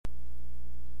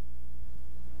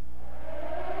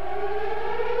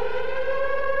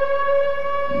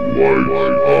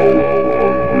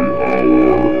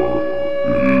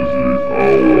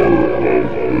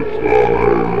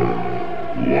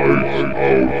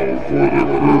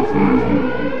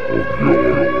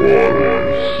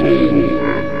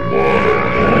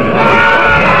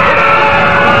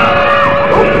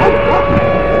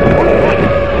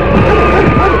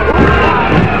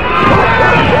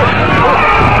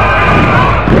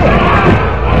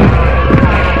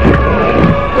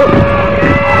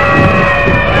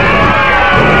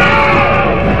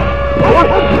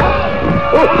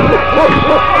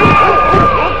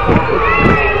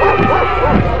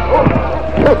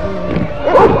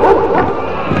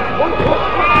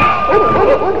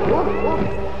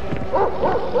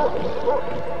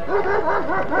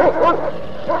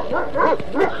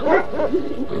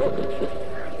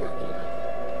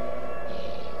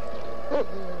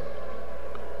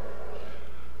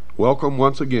Welcome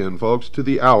once again, folks, to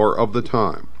the Hour of the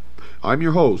Time. I'm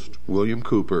your host, William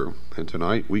Cooper, and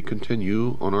tonight we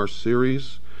continue on our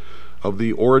series of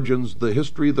the origins, the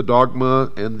history, the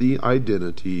dogma, and the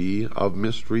identity of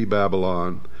Mystery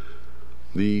Babylon,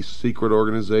 the secret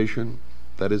organization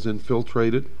that has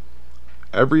infiltrated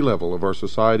every level of our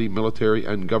society, military,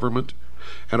 and government,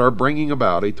 and are bringing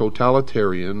about a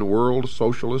totalitarian world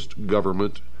socialist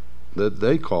government that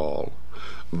they call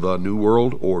the New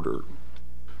World Order.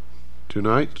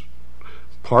 Tonight,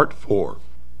 Part 4.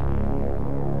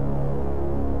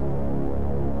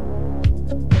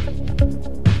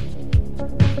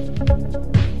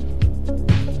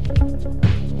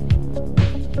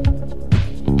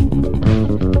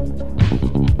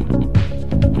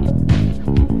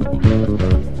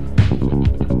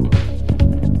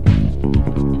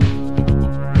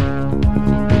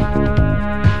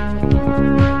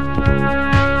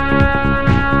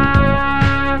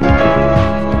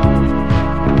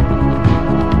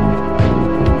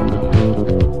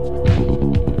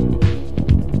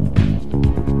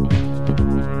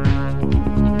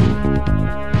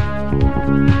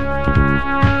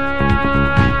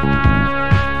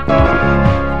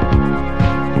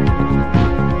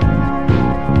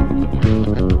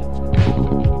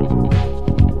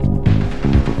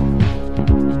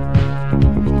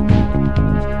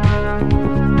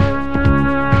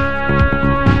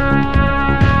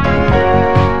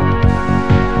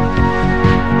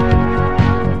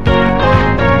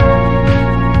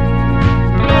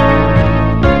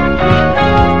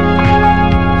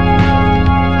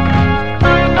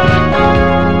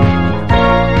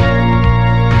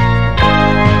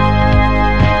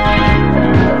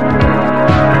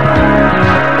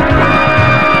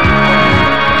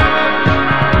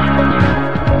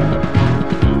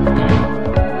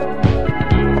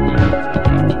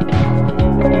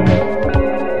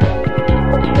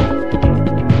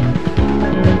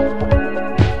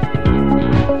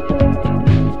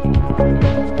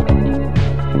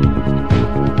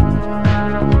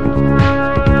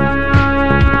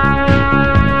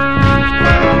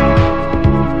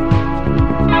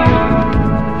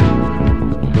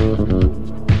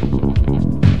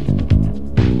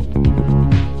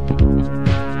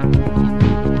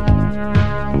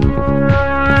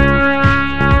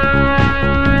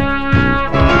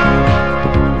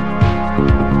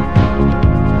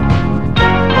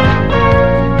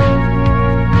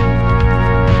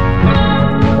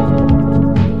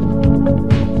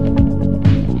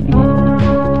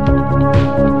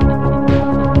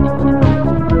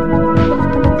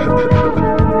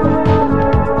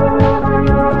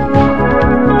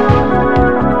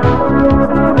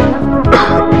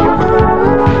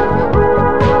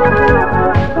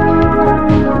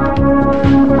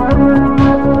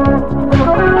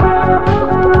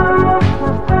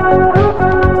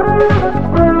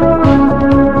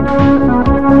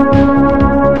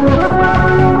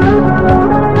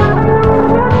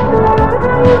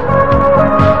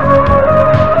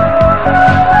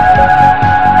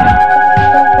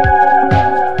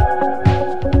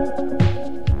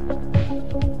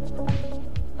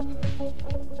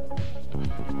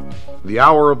 The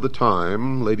Hour of the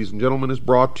Time, ladies and gentlemen, is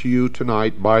brought to you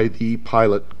tonight by the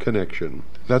Pilot Connection.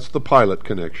 That's the Pilot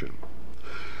Connection.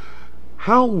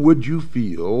 How would you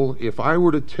feel if I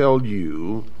were to tell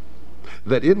you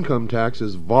that income tax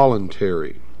is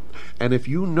voluntary, and if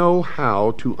you know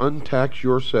how to untax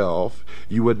yourself,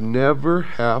 you would never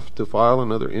have to file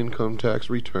another income tax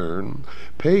return,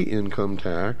 pay income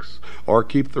tax, or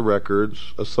keep the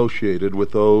records associated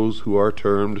with those who are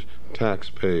termed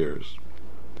taxpayers?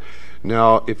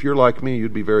 Now, if you're like me,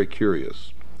 you'd be very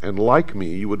curious. And like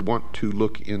me, you would want to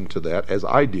look into that, as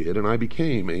I did, and I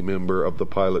became a member of the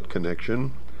Pilot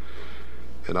Connection.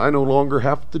 And I no longer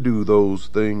have to do those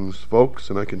things, folks,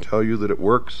 and I can tell you that it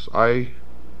works. I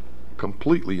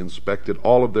completely inspected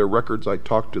all of their records. I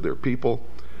talked to their people,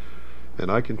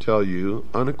 and I can tell you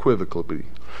unequivocally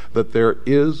that there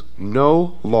is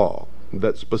no law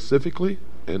that specifically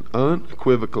and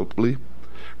unequivocally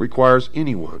requires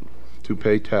anyone to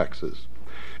pay taxes.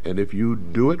 And if you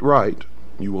do it right,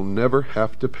 you will never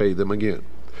have to pay them again.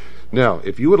 Now,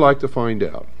 if you would like to find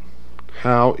out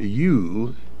how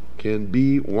you can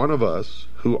be one of us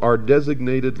who are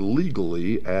designated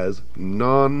legally as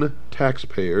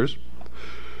non-taxpayers,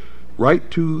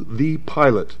 write to the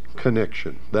Pilot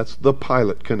Connection. That's the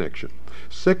Pilot Connection.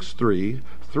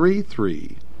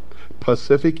 6333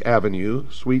 Pacific Avenue,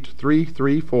 Suite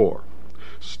 334,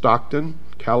 Stockton,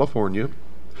 California,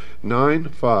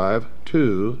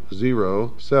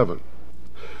 95207.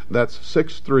 That's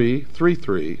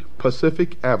 6333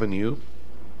 Pacific Avenue,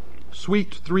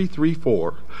 Suite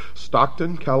 334,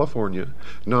 Stockton, California,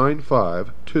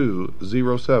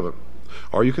 95207.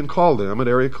 Or you can call them at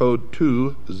area code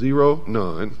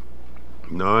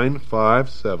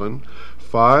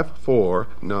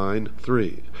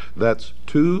 209-957-5493. That's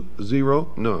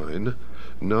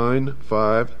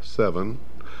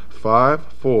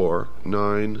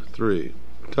 209-957-5493.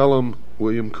 Tell them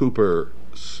William Cooper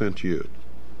sent you.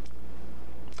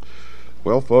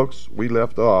 Well, folks, we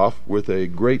left off with a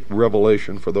great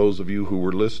revelation for those of you who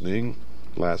were listening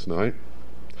last night.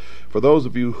 For those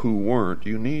of you who weren't,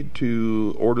 you need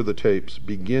to order the tapes,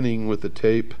 beginning with the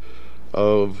tape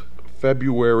of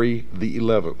February the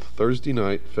 11th, Thursday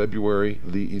night, February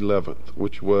the 11th,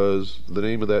 which was, the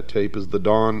name of that tape is The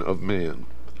Dawn of Man.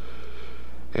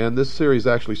 And this series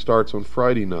actually starts on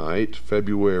Friday night,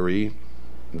 February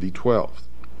the 12th.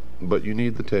 But you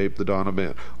need the tape, The Dawn of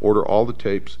Man. Order all the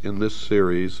tapes in this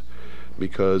series,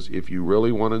 because if you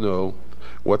really want to know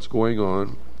what's going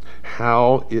on,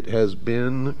 how it has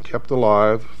been kept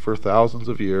alive for thousands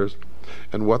of years,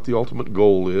 and what the ultimate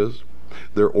goal is,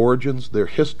 their origins, their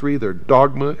history, their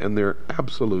dogma, and their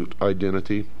absolute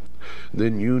identity,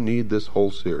 then you need this whole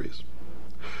series.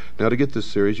 Now, to get this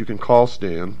series, you can call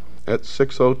Stan at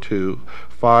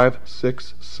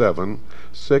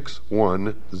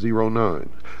 602-567-6109.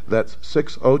 That's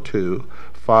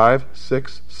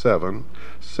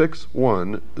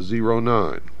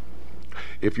 602-567-6109.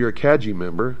 If you're a CAGI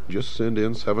member, just send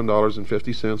in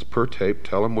 $7.50 per tape.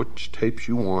 Tell them which tapes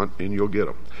you want, and you'll get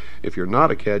them. If you're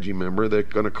not a CAGI member, they're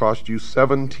going to cost you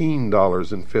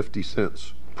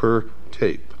 $17.50 per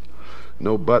tape.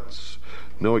 No buts,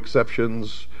 no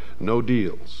exceptions, no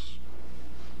deals.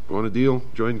 Want a deal?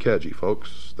 Join CAGI,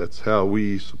 folks. That's how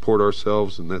we support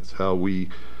ourselves, and that's how we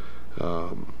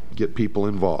get people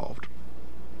involved.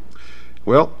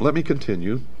 Well, let me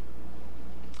continue.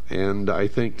 And I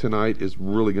think tonight is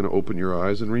really going to open your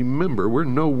eyes. And remember, we're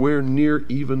nowhere near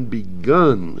even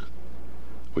begun.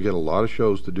 We got a lot of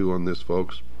shows to do on this,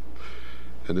 folks.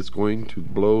 And it's going to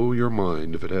blow your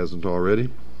mind if it hasn't already.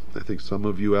 I think some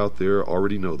of you out there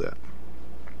already know that.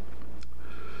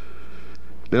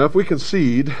 Now, if we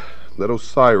concede that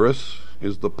Osiris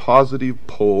is the positive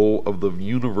pole of the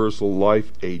universal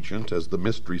life agent, as the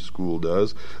mystery school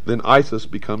does, then Isis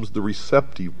becomes the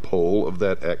receptive pole of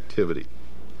that activity.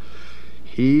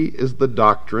 He is the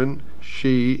doctrine,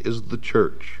 she is the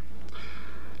church.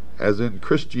 As in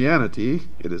Christianity,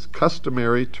 it is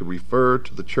customary to refer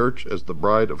to the church as the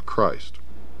bride of Christ.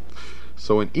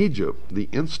 So in Egypt, the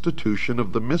institution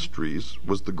of the mysteries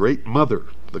was the great mother,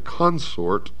 the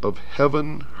consort of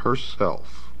heaven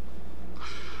herself.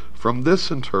 From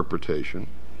this interpretation,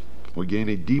 we gain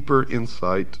a deeper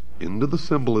insight into the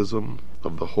symbolism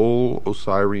of the whole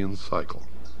Osirian cycle.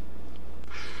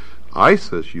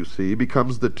 Isis, you see,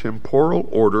 becomes the temporal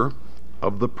order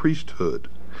of the priesthood,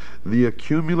 the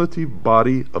accumulative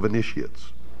body of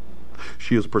initiates.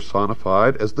 She is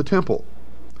personified as the temple.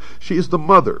 She is the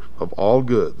mother of all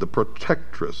good, the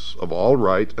protectress of all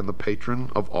right, and the patron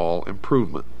of all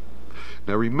improvement.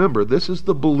 Now remember, this is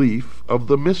the belief of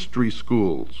the mystery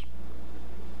schools.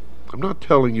 I'm not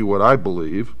telling you what I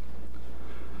believe.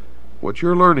 What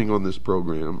you're learning on this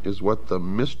program is what the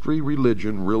mystery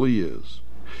religion really is.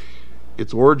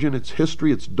 Its origin, its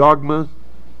history, its dogma,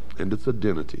 and its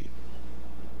identity.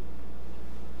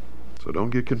 So don't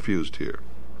get confused here.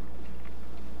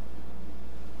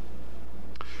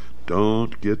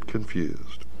 Don't get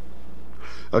confused.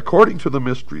 According to the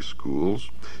mystery schools,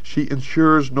 she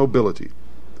ensures nobility,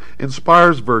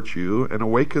 inspires virtue, and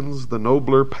awakens the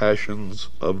nobler passions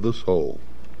of the soul.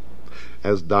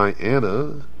 As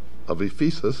Diana of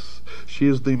Ephesus, she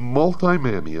is the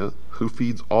multimamia who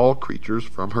feeds all creatures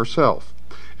from herself.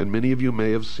 And many of you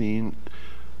may have seen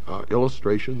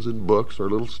illustrations in books or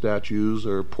little statues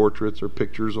or portraits or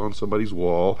pictures on somebody's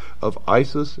wall of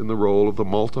Isis in the role of the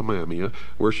Multimamia,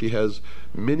 where she has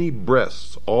many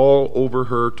breasts all over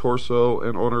her torso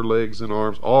and on her legs and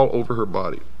arms, all over her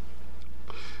body.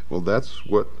 Well, that's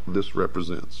what this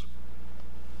represents.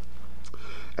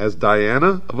 As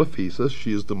Diana of Ephesus,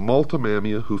 she is the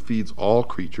Multimamia who feeds all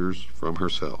creatures from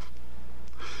herself.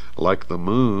 Like the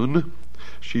moon,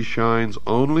 she shines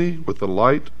only with the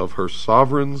light of her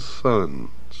sovereign sun,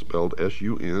 spelled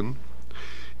S-U-N,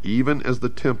 even as the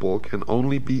temple can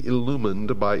only be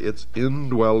illumined by its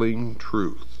indwelling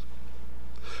truth.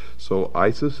 So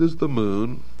Isis is the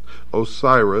moon,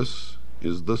 Osiris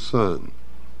is the sun.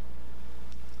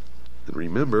 And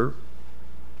remember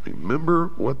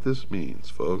what this means,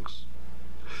 folks.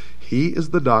 He is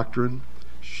the doctrine,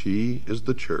 she is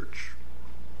the church.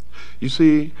 You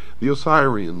see, the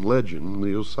Osirian legend,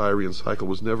 the Osirian cycle,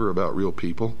 was never about real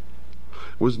people,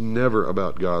 was never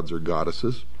about gods or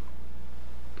goddesses,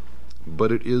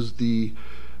 but it is the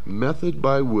method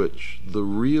by which the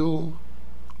real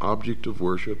object of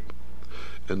worship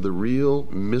and the real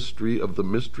mystery of the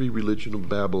mystery religion of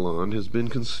Babylon has been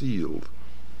concealed.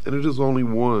 And it is only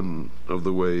one of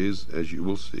the ways, as you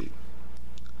will see.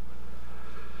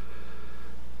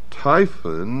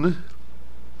 Typhon,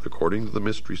 according to the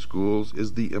mystery schools,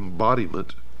 is the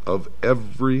embodiment of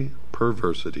every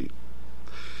perversity.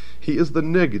 He is the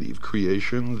negative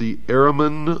creation, the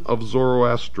Ahriman of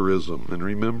Zoroastrianism. And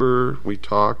remember, we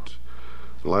talked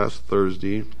last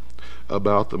Thursday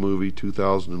about the movie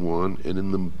 2001, and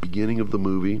in the beginning of the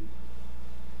movie,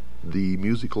 the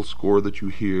musical score that you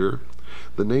hear,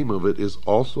 the name of it is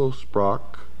Also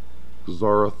Sprach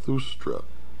Zarathustra,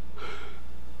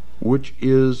 which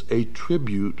is a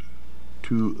tribute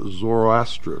to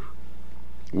Zoroaster,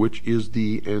 which is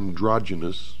the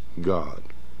androgynous god.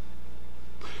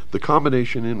 The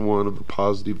combination in one of the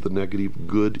positive, the negative,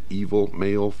 good, evil,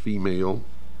 male, female,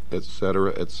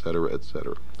 etc., etc.,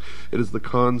 etc. It is the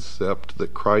concept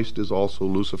that Christ is also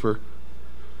Lucifer,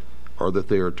 or that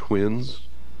they are twins,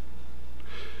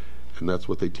 and that's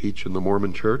what they teach in the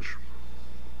Mormon Church.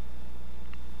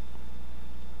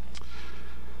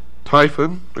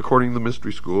 Typhon, according to the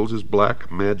mystery schools, is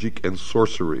black magic and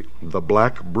sorcery, the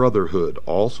Black Brotherhood,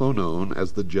 also known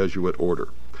as the Jesuit Order.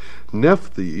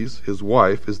 Nephthys, his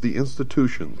wife, is the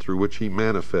institution through which he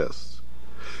manifests.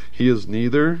 He is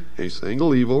neither a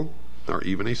single evil, nor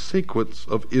even a sequence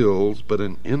of ills, but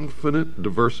an infinite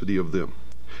diversity of them,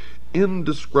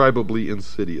 indescribably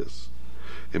insidious,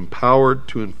 empowered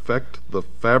to infect the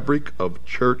fabric of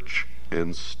church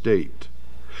and state.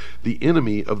 The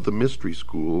enemy of the mystery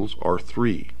schools are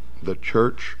three: the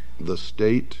church, the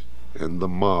state, and the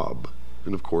mob.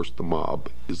 And of course the mob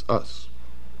is us.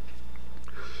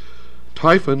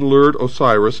 Typhon lured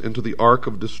Osiris into the ark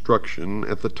of destruction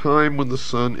at the time when the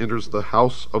sun enters the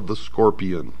house of the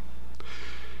scorpion.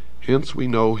 Hence we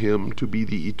know him to be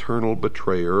the eternal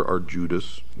betrayer, or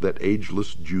Judas, that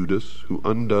ageless Judas who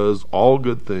undoes all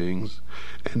good things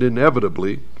and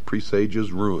inevitably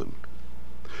presages ruin.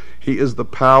 He is the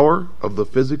power of the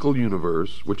physical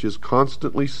universe which is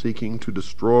constantly seeking to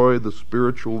destroy the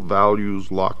spiritual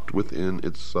values locked within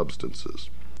its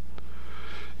substances.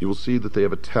 You will see that they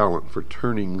have a talent for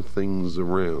turning things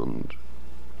around.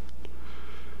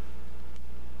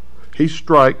 He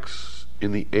strikes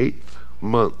in the 8th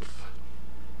month,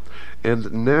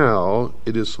 and now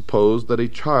it is supposed that a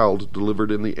child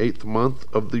delivered in the 8th month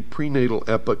of the prenatal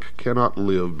epoch cannot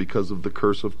live because of the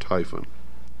curse of Typhon.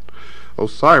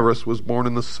 Osiris was born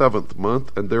in the 7th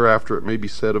month, and thereafter it may be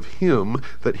said of him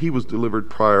that he was delivered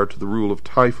prior to the rule of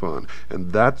Typhon,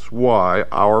 and that's why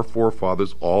our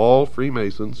forefathers, all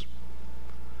Freemasons,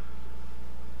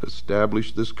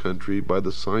 established this country by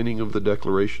the signing of the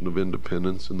Declaration of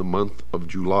Independence in the month of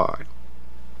July.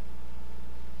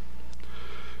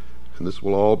 And this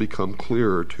will all become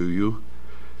clearer to you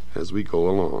as we go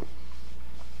along.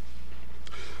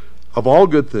 Of all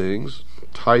good things,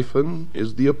 Typhon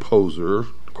is the opposer,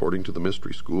 according to the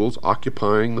mystery schools,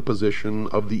 occupying the position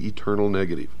of the eternal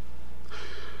negative.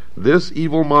 This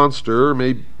evil monster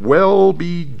may well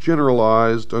be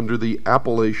generalized under the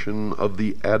appellation of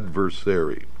the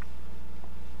adversary.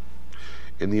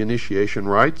 In the initiation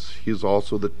rites, he is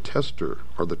also the tester,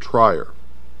 or the trier.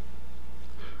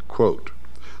 Quote,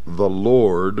 "The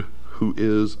Lord who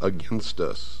is against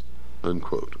us,"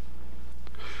 unquote.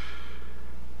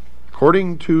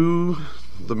 According to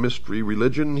the mystery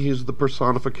religion, he is the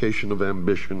personification of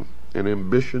ambition, and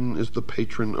ambition is the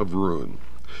patron of ruin.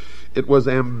 It was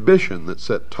ambition that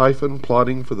set Typhon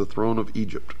plotting for the throne of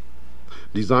Egypt,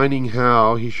 designing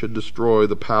how he should destroy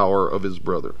the power of his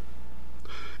brother.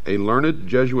 A learned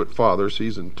Jesuit father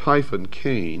sees in Typhon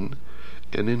Cain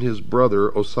and in his brother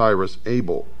Osiris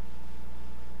Abel.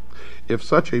 If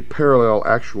such a parallel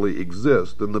actually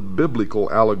exists, then the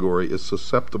biblical allegory is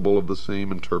susceptible of the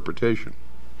same interpretation.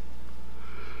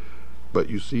 But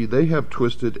you see, they have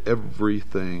twisted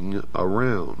everything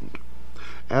around.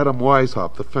 Adam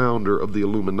Weishaupt, the founder of the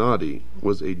Illuminati,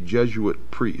 was a Jesuit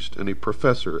priest and a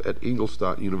professor at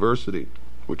Ingolstadt University,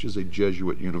 which is a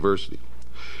Jesuit university.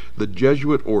 The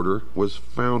Jesuit order was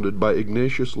founded by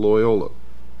Ignatius Loyola.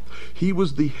 He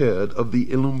was the head of the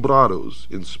Ilumbrados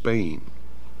in Spain,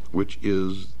 which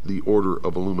is the order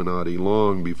of Illuminati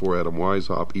long before Adam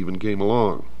Weishaupt even came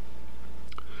along.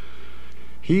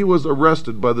 He was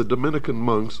arrested by the Dominican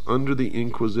monks under the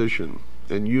Inquisition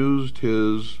and used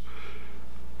his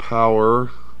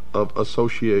power of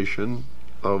association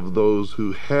of those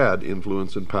who had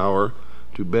influence and power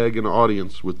to beg an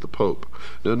audience with the Pope.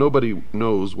 Now, nobody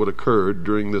knows what occurred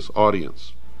during this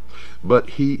audience,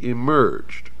 but he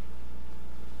emerged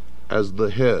as the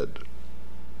head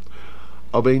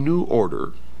of a new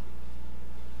order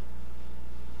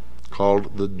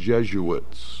called the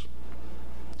Jesuits.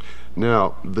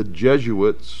 Now, the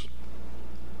Jesuits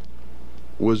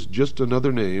was just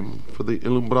another name for the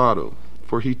Ilumbrado,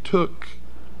 for he took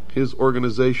his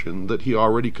organization that he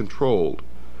already controlled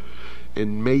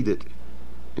and made it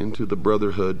into the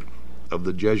Brotherhood of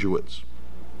the Jesuits.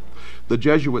 The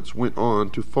Jesuits went on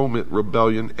to foment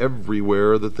rebellion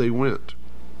everywhere that they went,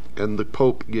 and the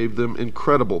Pope gave them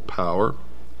incredible power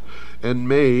and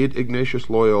made Ignatius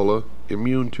Loyola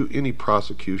immune to any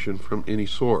prosecution from any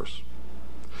source.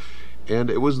 And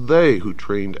it was they who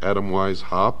trained Adam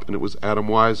Weishaupt, and it was Adam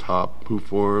Weishaupt who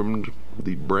formed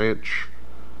the branch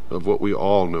of what we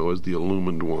all know as the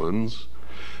Illumined Ones,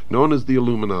 known as the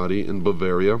Illuminati in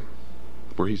Bavaria,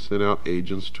 where he sent out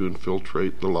agents to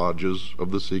infiltrate the lodges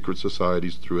of the secret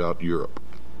societies throughout Europe.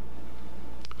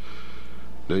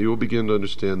 Now you will begin to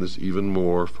understand this even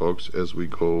more, folks, as we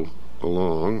go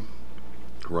along.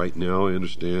 Right now I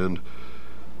understand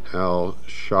how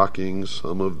shocking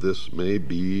some of this may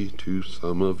be to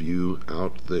some of you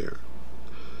out there.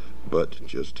 But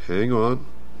just hang on.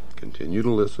 Continue to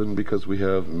listen, because we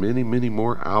have many, many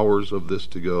more hours of this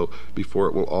to go before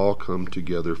it will all come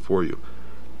together for you.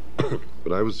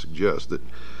 But I would suggest that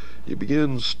you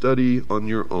begin study on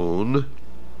your own.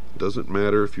 It doesn't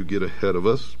matter if you get ahead of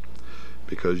us,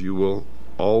 because you will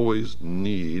always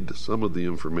need some of the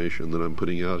information that I'm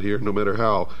putting out here, no matter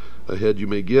how ahead you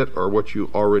may get or what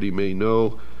you already may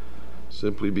know,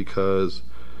 simply because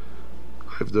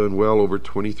I've done well over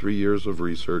 23 years of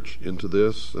research into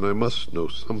this, and I must know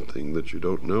something that you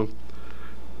don't know.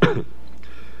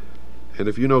 And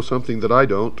if you know something that I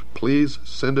don't, please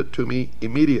send it to me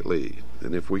immediately.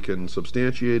 And if we can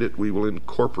substantiate it, we will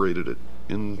incorporate it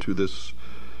into this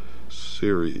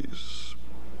series.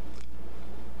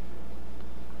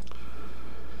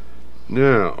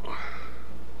 Now,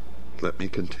 let me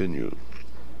continue.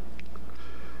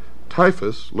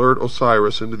 Typhus lured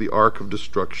Osiris into the Ark of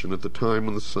Destruction at the time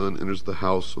when the sun enters the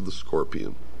house of the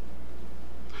Scorpion.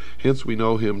 Hence we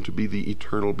know him to be the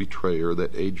eternal betrayer,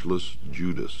 that ageless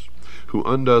Judas, who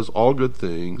undoes all good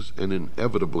things and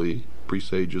inevitably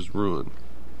presages ruin.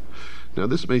 Now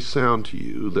this may sound to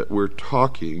you that we're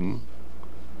talking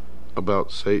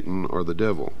about Satan or the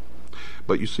devil.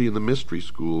 But you see, in the mystery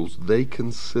schools, they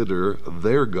consider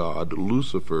their god,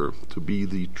 Lucifer, to be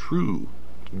the true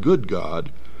good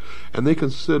God, and they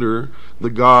consider the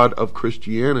God of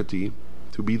Christianity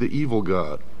to be the evil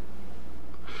God.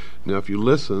 Now, if you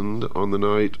listened on the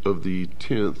night of the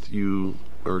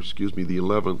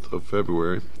 11th of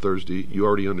February, Thursday, you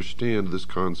already understand this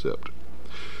concept.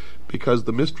 Because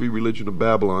the mystery religion of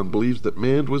Babylon believes that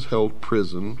man was held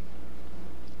prison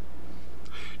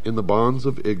in the bonds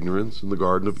of ignorance in the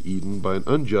Garden of Eden by an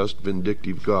unjust,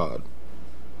 vindictive God.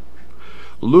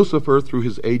 Lucifer, through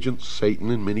his agent Satan,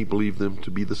 and many believe them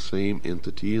to be the same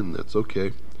entity, and that's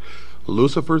okay.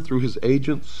 Lucifer, through his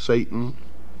agent Satan,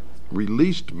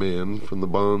 released man from the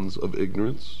bonds of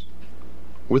ignorance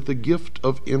with the gift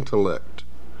of intellect.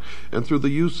 And through the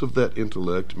use of that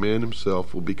intellect, man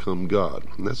himself will become God.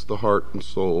 And that's the heart and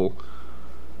soul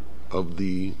of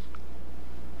the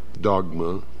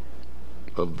dogma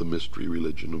of the mystery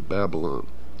religion of Babylon.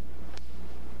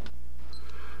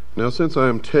 Now, since I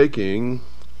am taking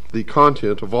the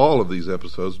content of all of these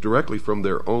episodes directly from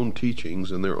their own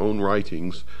teachings and their own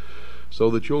writings, so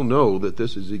that you'll know that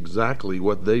this is exactly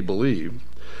what they believe,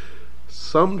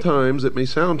 sometimes it may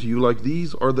sound to you like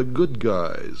these are the good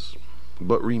guys.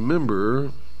 But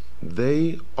remember,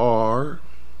 they are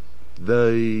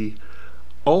the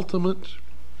ultimate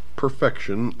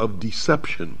perfection of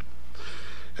deception.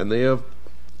 And they have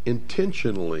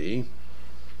intentionally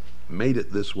made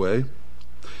it this way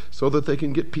so that they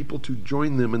can get people to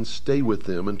join them and stay with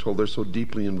them until they're so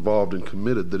deeply involved and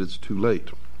committed that it's too late.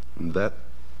 And that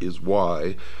is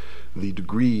why the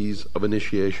degrees of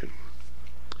initiation.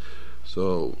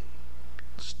 So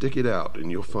stick it out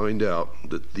and you'll find out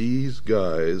that these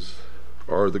guys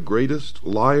are the greatest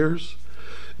liars,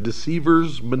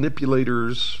 deceivers,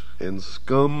 manipulators, and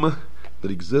scum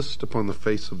that exist upon the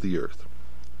face of the earth.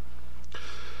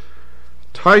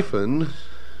 Typhon,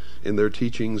 in their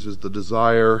teachings, is the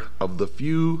desire of the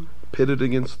few pitted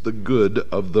against the good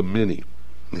of the many.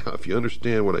 Now, if you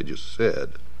understand what I just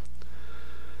said,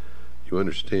 you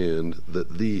understand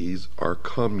that these are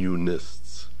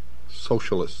communists,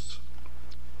 socialists.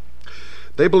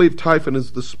 They believe Typhon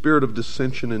is the spirit of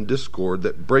dissension and discord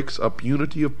that breaks up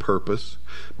unity of purpose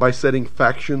by setting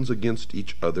factions against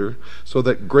each other so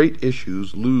that great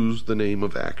issues lose the name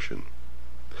of action.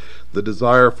 The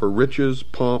desire for riches,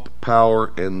 pomp,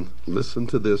 power, and, listen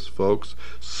to this, folks,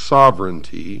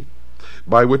 sovereignty,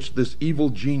 by which this evil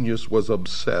genius was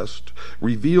obsessed,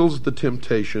 reveals the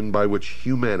temptation by which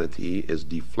humanity is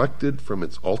deflected from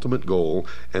its ultimate goal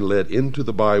and led into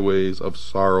the byways of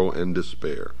sorrow and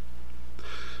despair.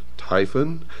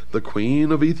 Typhon, the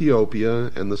queen of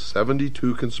Ethiopia, and the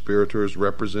 72 conspirators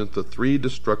represent the three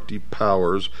destructive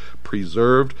powers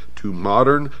preserved to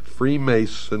modern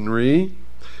Freemasonry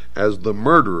as the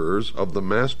murderers of the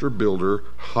master builder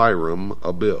Hiram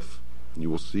Abiff. You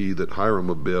will see that Hiram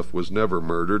Abiff was never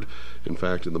murdered. In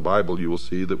fact, in the Bible you will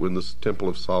see that when the Temple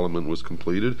of Solomon was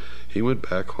completed, he went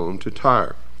back home to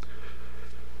Tyre.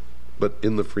 But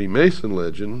in the Freemason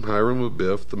legend, Hiram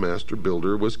Abiff, the master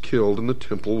builder, was killed and the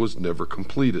temple was never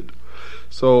completed.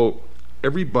 So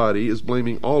everybody is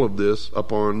blaming all of this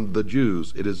upon the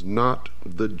Jews. It is not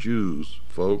the Jews,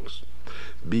 folks,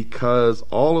 because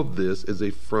all of this is a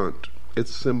front.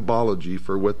 It's symbology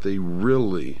for what they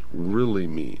really, really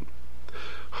mean.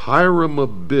 Hiram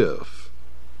Abiff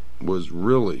was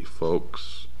really,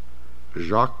 folks,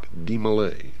 Jacques de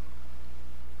Molay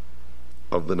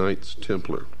of the Knights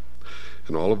Templar.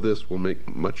 And all of this will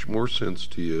make much more sense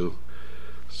to you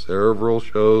several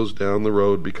shows down the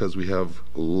road, because we have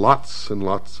lots and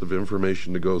lots of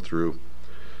information to go through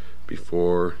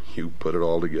before you put it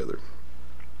all together.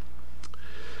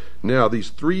 Now, these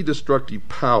three destructive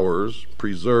powers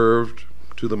preserved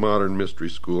to the modern mystery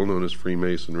school known as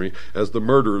Freemasonry as the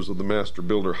murderers of the master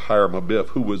builder Hiram Abiff,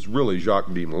 who was really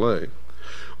Jacques de Molay,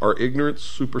 are ignorance,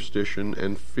 superstition,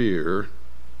 and fear,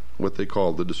 what they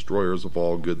call the destroyers of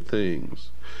all good things.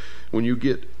 When you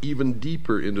get even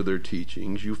deeper into their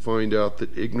teachings, you find out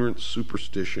that ignorance,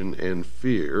 superstition, and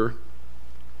fear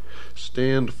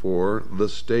stand for the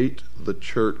state, the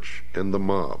church, and the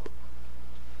mob.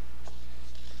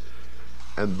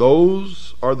 And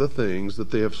those are the things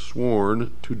that they have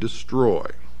sworn to destroy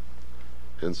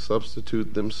and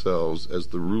substitute themselves as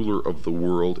the ruler of the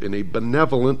world in a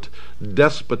benevolent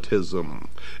despotism,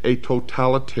 a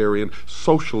totalitarian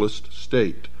socialist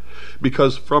state.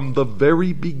 Because from the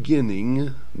very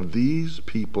beginning, these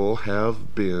people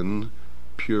have been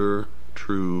pure,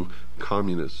 true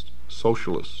communists,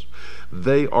 socialists.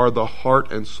 They are the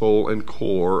heart and soul and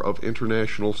core of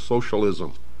international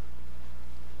socialism.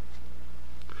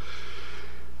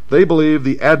 They believe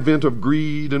the advent of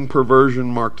greed and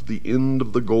perversion marked the end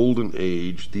of the Golden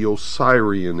Age, the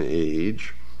Osirian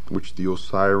Age, which the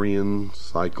Osirian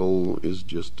cycle is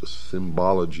just a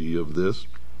symbology of this.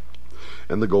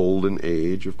 And the Golden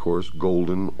Age, of course,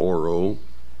 golden, oro,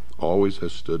 always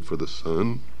has stood for the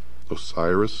sun.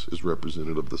 Osiris is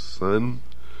representative of the sun.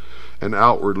 And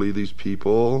outwardly these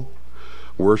people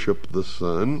worship the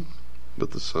sun,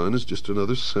 but the sun is just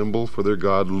another symbol for their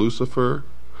god Lucifer,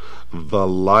 the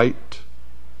light,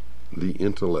 the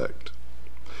intellect.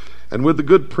 And with the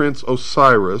good prince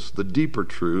Osiris, the deeper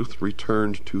truth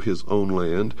returned to his own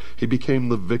land. He became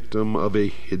the victim of a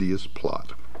hideous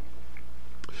plot.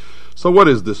 So what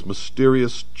is this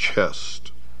mysterious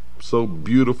chest, so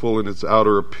beautiful in its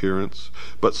outer appearance,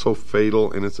 but so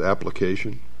fatal in its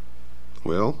application?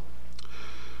 Well,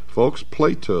 folks,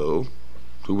 Plato,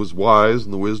 who was wise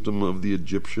in the wisdom of the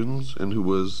Egyptians and who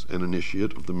was an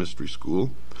initiate of the mystery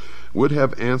school, would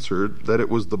have answered that it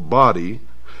was the body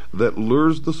that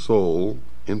lures the soul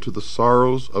into the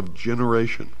sorrows of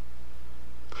generation.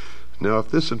 Now, if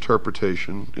this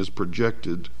interpretation is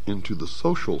projected into the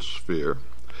social sphere,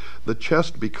 the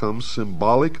chest becomes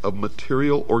symbolic of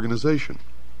material organization.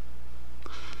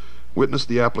 Witness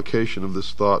the application of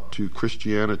this thought to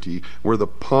Christianity, where the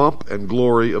pomp and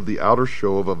glory of the outer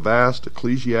show of a vast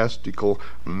ecclesiastical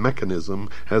mechanism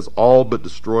has all but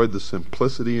destroyed the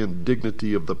simplicity and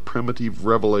dignity of the primitive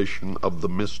revelation of the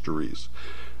mysteries.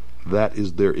 That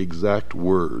is their exact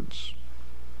words.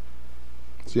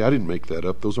 See, I didn't make that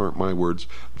up. Those aren't my words.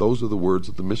 Those are the words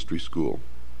of the mystery school.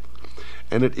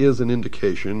 And it is an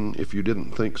indication, if you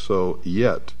didn't think so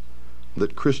yet,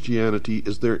 that Christianity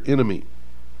is their enemy.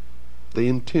 They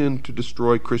intend to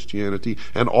destroy Christianity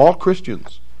and all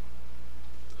Christians.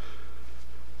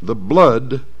 The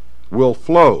blood will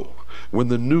flow when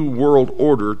the new world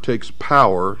order takes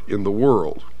power in the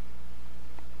world.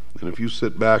 And if you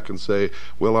sit back and say,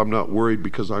 well, I'm not worried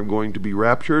because I'm going to be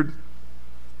raptured,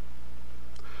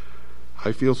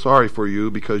 I feel sorry for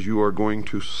you, because you are going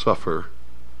to suffer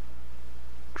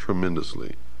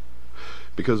tremendously.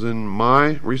 Because in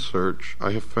my research,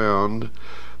 I have found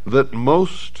that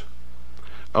most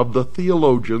of the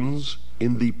theologians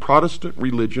in the Protestant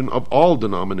religion of all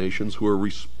denominations who are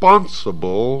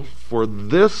responsible for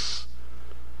this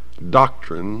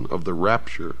doctrine of the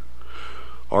rapture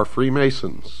are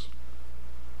Freemasons.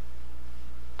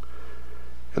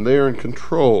 And they are in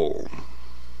control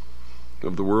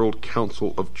of the World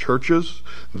Council of Churches.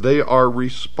 They are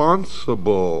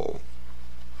responsible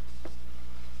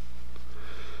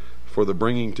for the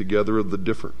bringing together of the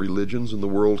different religions in the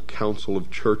World Council of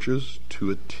Churches to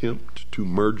attempt to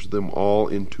merge them all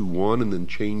into one and then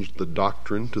change the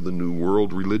doctrine to the New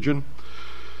World religion.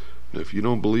 And if you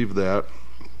don't believe that,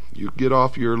 you get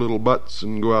off your little butts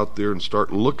and go out there and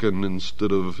start looking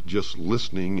instead of just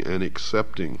listening and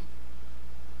accepting.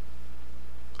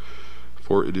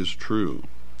 For it is true.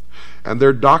 And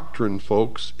their doctrine,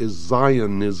 folks, is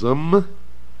Zionism.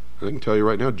 I can tell you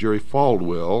right now, Jerry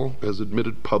Falwell has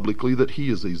admitted publicly that he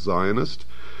is a Zionist,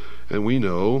 and we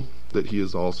know that he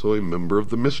is also a member of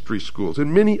the mystery schools,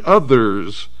 and many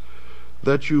others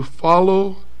that you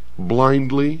follow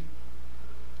blindly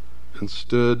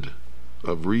instead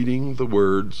of reading the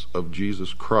words of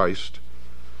Jesus Christ.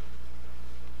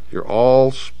 You're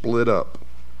all split up.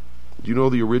 You know,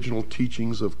 the original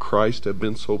teachings of Christ have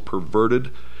been so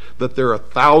perverted that there are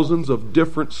thousands of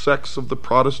different sects of the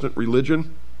Protestant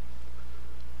religion.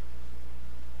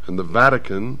 And the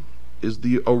Vatican is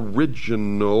the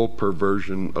original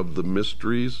perversion of the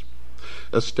mysteries,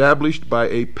 established by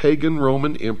a pagan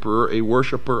Roman emperor, a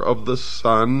worshiper of the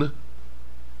sun.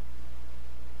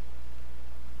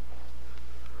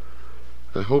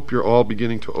 I hope you're all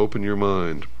beginning to open your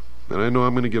mind. And I know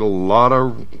I'm going to get a lot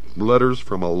of letters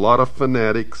from a lot of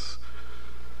fanatics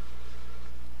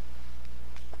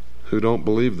who don't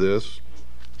believe this.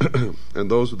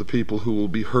 And those are the people who will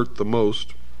be hurt the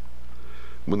most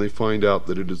when they find out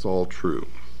that it is all true.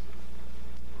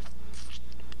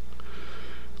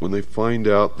 When they find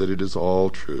out that it is all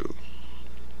true.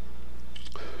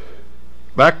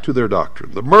 Back to their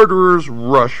doctrine. The murderers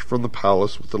rush from the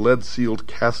palace with the lead-sealed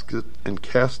casket and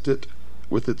cast it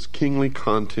with its kingly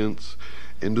contents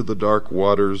into the dark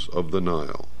waters of the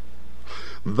Nile.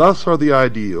 Thus are the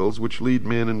ideals which lead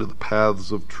men into the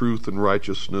paths of truth and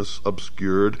righteousness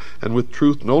obscured, and with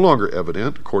truth no longer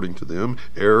evident, according to them,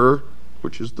 error,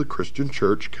 which is the Christian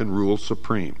church, can rule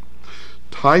supreme.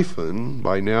 Typhon,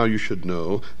 by now you should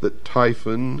know that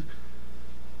Typhon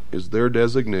is their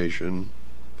designation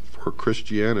for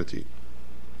Christianity.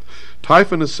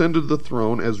 Typhon ascended the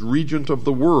throne as regent of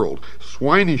the world,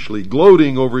 swinishly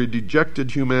gloating over a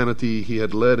dejected humanity he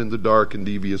had led into dark and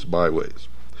devious byways.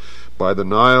 By the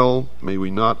Nile may we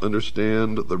not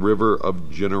understand the river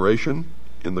of generation,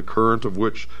 in the current of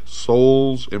which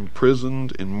souls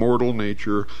imprisoned in mortal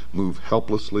nature move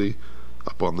helplessly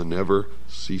upon the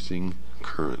never-ceasing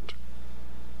current.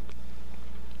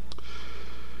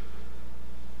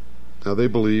 Now they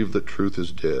believe that truth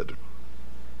is dead.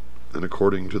 And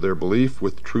according to their belief,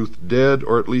 with truth dead,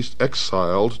 or at least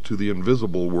exiled to the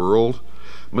invisible world,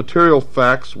 material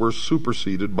facts were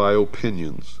superseded by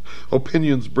opinions.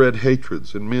 Opinions bred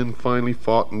hatreds, and men finally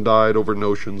fought and died over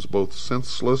notions both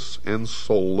senseless and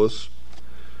soulless.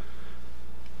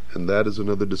 And that is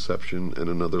another deception and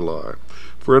another lie.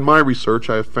 For in my research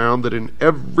I have found that in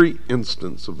every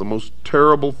instance of the most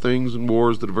terrible things and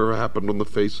wars that have ever happened on the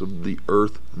face of the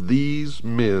earth, these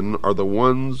men are the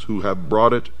ones who have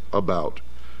brought it about.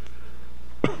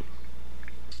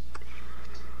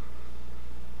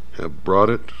 Have brought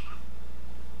it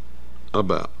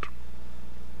about.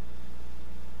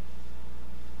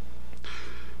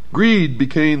 Greed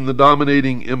became the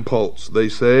dominating impulse, they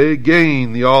say,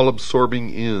 gain the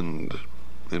all-absorbing end,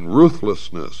 and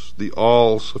ruthlessness the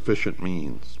all-sufficient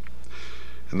means.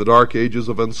 In the dark ages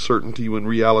of uncertainty, when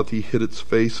reality hid its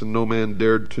face and no man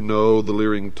dared to know, the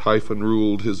leering Typhon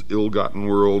ruled his ill-gotten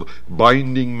world,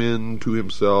 binding men to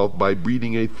himself by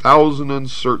breeding 1,000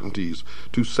 uncertainties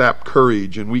to sap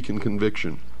courage and weaken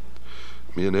conviction.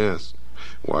 Men ask,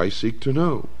 why seek to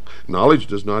know? Knowledge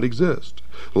does not exist.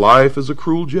 Life is a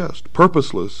cruel jest,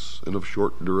 purposeless and of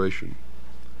short duration.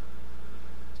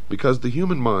 Because the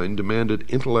human mind demanded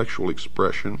intellectual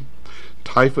expression,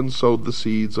 Typhon sowed the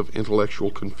seeds of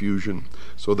intellectual confusion,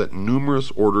 so that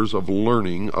numerous orders of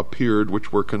learning appeared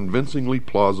which were convincingly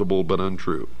plausible but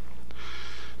untrue.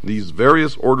 These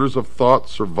various orders of thought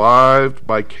survived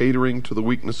by catering to the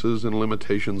weaknesses and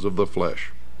limitations of the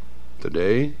flesh.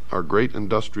 Today, our great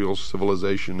industrial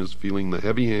civilization is feeling the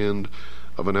heavy hand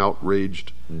of an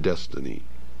outraged destiny.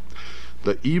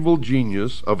 The evil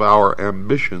genius of our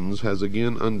ambitions has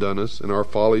again undone us, and our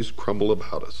follies crumble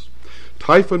about us.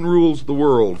 Typhon rules the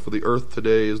world, for the earth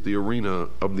today is the arena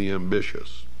of the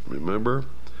ambitious. Remember?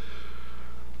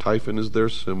 Typhon is their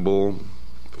symbol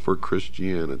for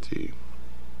Christianity.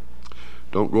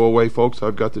 Don't go away, folks.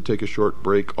 I've got to take a short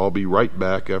break. I'll be right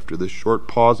back after this short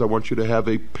pause. I want you to have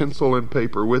a pencil and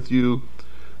paper with you. I'm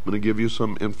going to give you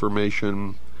some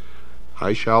information.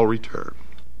 I shall return.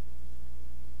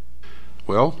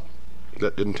 Well,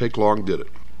 that didn't take long, did it?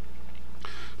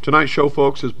 Tonight's show,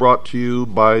 folks, is brought to you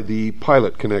by the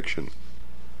Pilot Connection.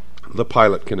 The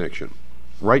Pilot Connection.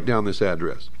 Write down this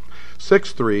address.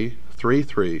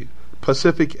 6333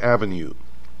 Pacific Avenue,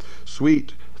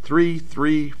 Suite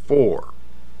 334,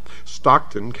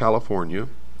 Stockton, California,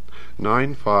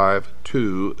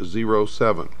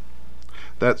 95207.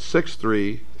 That's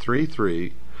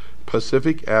 6333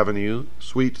 Pacific Avenue,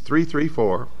 Suite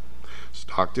 334,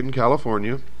 Stockton,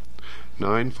 California,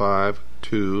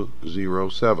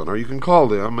 95207. Or you can call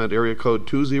them at area code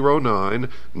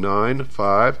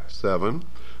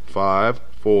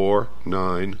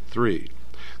 209-957-5493.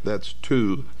 That's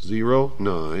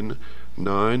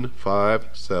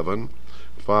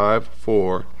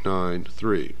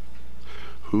 209-957-5493.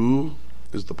 Who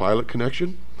is the Pilot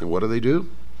Connection, and what do they do?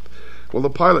 Well, the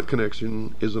Pilot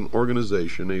Connection is an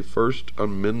organization, a First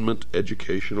Amendment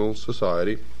educational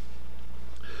society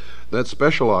that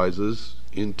specializes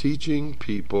in teaching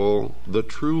people the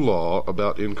true law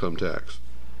about income tax.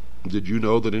 Did you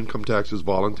know that income tax is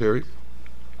voluntary?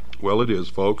 Well, it is,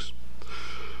 folks.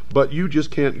 But you just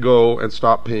can't go and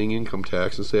stop paying income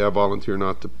tax and say, I volunteer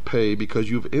not to pay, because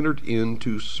you've entered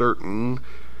into certain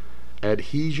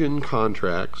adhesion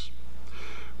contracts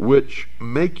which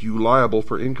make you liable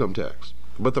for income tax.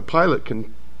 But the Pilot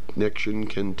Connection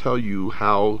can tell you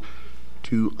how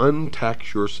to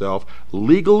untax yourself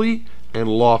legally and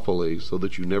lawfully, so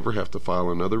that you never have to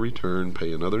file another return,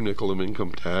 pay another nickel of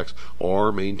income tax,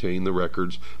 or maintain the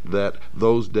records that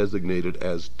those designated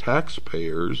as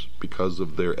taxpayers because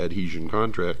of their adhesion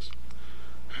contracts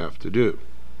have to do.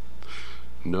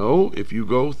 No, if you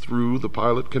go through the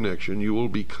Pilot Connection, you will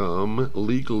become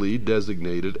legally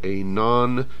designated a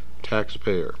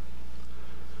non-taxpayer.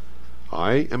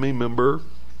 I am a member.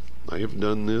 I have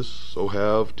done this, so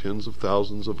have tens of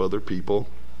thousands of other people.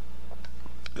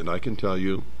 And I can tell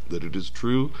you that it is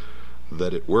true,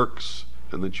 that it works,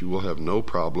 and that you will have no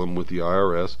problem with the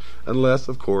IRS, unless,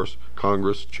 of course,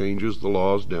 Congress changes the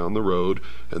laws down the road,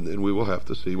 and then we will have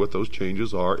to see what those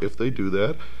changes are if they do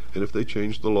that. And if they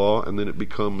change the law and then it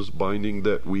becomes binding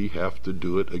that we have to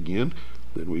do it again,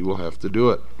 then we will have to do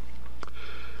it.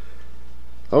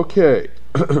 Okay.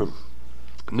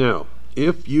 Now,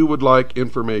 if you would like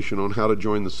information on how to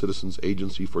join the Citizens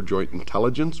Agency for Joint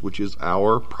Intelligence, which is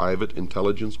our private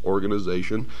intelligence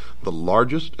organization, the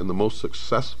largest and the most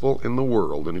successful in the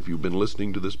world, and if you've been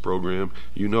listening to this program,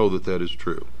 you know that that is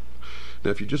true.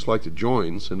 Now, if you'd just like to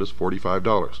join, send us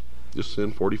 $45. Just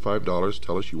send $45,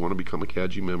 tell us you want to become a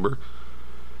CAGI member,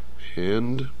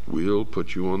 and we'll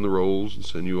put you on the rolls and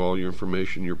send you all your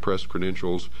information, your press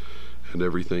credentials, and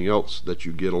everything else that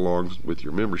you get along with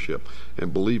your membership.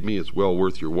 And believe me, it's well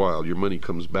worth your while. Your money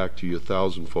comes back to you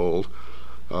 1,000-fold,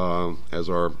 as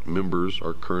our members,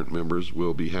 our current members,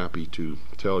 will be happy to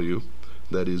tell you.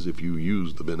 That is, if you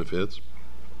use the benefits.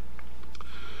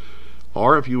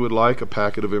 Or if you would like a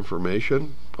packet of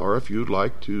information, or if you'd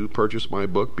like to purchase my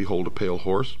book, Behold a Pale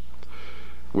Horse,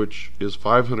 which is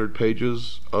 500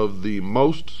 pages of the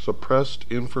most suppressed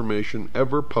information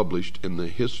ever published in the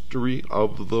history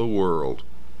of the world.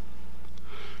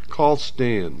 Call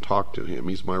Stan. Talk to him.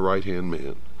 He's my right-hand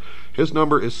man. His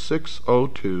number is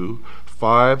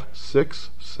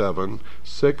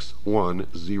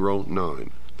 602-567-6109.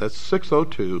 That's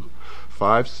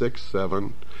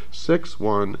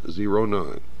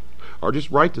 602-567-6109. Or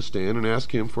just write to Stan and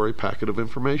ask him for a packet of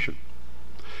information.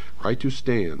 Write to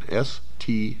Stan,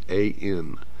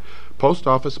 S-T-A-N. Post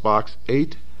Office Box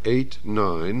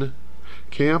 889,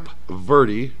 Camp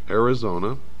Verde,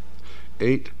 Arizona,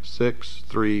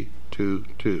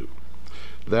 86322.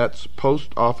 That's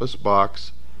Post Office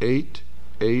Box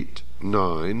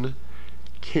 889,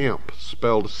 Camp,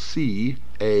 spelled C-A-M-P,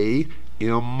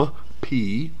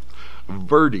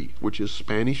 Verde, which is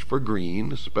Spanish for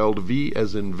green, spelled V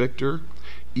as in Victor,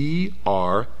 E-R-D-E,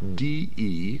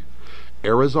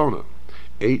 Arizona,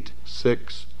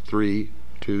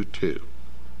 86322.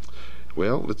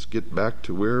 Well, let's get back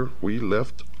to where we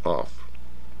left off,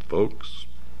 folks.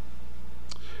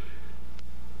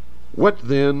 What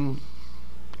then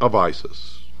of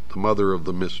Isis, the mother of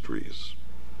the mysteries?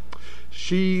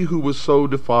 She who was so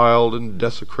defiled and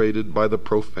desecrated by the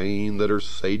profane that her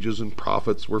sages and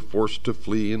prophets were forced to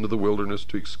flee into the wilderness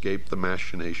to escape the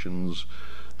machinations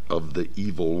of the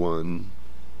evil one.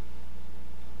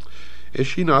 Is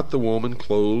she not the woman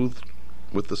clothed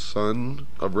with the son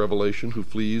of Revelation who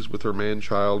flees with her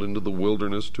man-child into the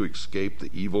wilderness to escape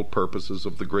the evil purposes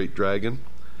of the great dragon?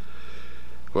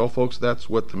 Well, folks, that's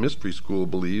what the mystery school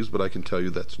believes, but I can tell you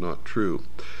that's not true.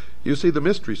 You see, the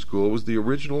mystery school was the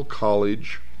original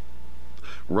college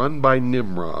run by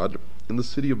Nimrod in the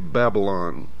city of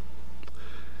Babylon.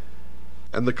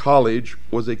 And the college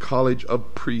was a college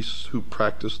of priests who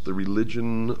practiced the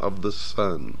religion of the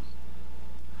sun.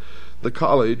 The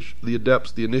college, the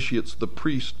adepts, the initiates, the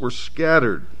priests were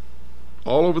scattered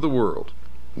all over the world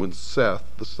when Seth,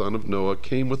 the son of Noah,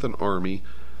 came with an army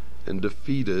and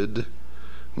defeated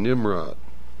Nimrod.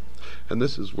 And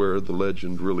this is where the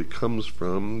legend really comes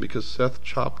from, because Seth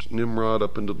chopped Nimrod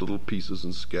up into little pieces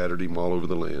and scattered him all over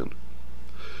the land.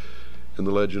 In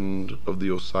the legend of the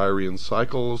Osirian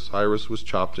cycle, Osiris was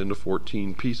chopped into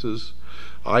 14 pieces.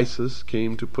 Isis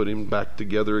came to put him back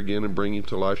together again and bring him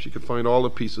to life. She could find all the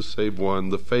pieces save one,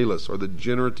 the phallus, or the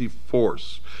generative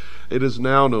force. It is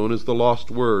now known as the lost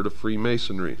word of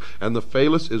Freemasonry. And the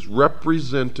phallus is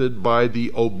represented by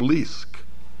the obelisk,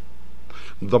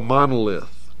 the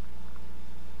monolith.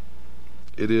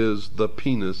 It is the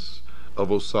penis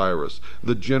of Osiris,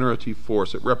 the generative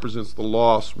force. It represents the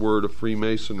lost word of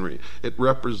Freemasonry. It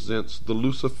represents the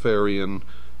Luciferian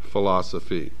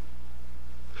philosophy.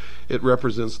 It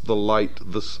represents the light,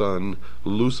 the sun,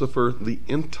 Lucifer, the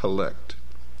intellect.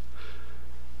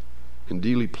 In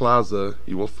Dealey Plaza,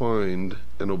 you will find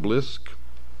an obelisk.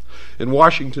 In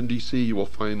Washington, D.C., you will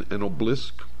find an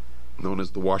obelisk known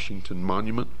as the Washington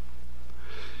Monument.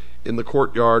 In the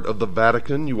courtyard of the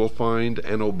Vatican, you will find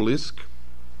an obelisk.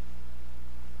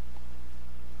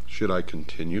 Should I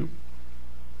continue?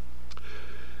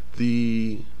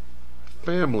 The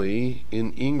family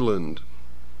in England,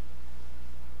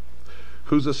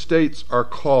 whose estates are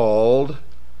called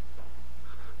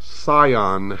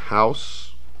Sion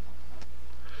House,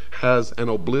 has an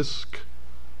obelisk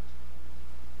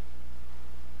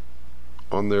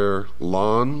on their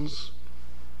lawns.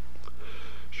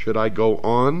 Should I go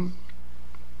on?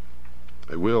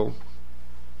 I will.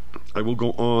 I will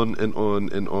go on and on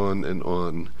and on and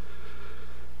on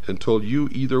until you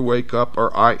either wake up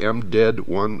or I am dead,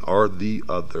 one or the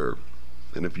other.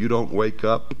 And if you don't wake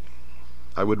up,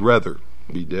 I would rather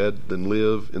be dead than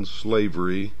live in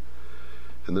slavery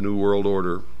in the New World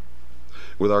Order,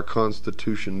 with our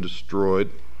Constitution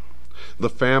destroyed, the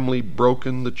family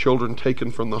broken, the children taken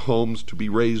from the homes to be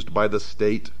raised by the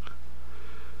state,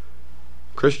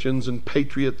 Christians and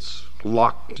patriots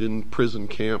locked in prison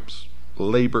camps,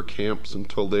 labor camps,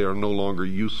 until they are no longer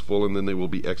useful, and then they will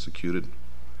be executed.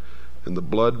 And the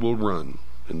blood will run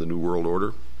in the New World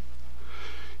Order.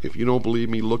 If you don't believe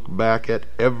me, look back at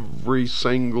every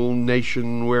single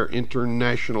nation where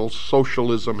international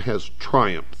socialism has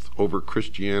triumphed over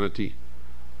Christianity,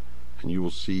 and you will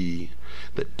see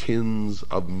that tens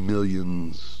of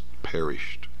millions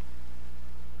perished,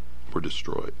 were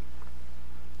destroyed.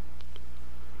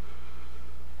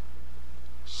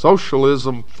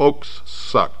 Socialism, folks,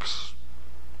 sucks,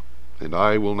 and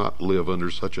I will not live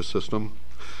under such a system,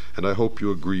 and I hope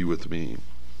you agree with me.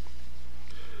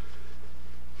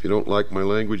 If you don't like my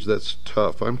language, that's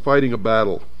tough. I'm fighting a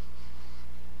battle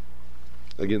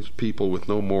against people with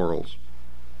no morals,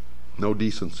 no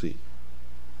decency,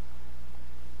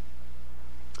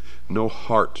 no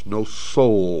heart, no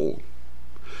soul.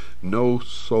 No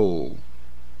soul.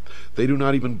 They do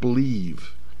not even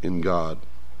believe in God.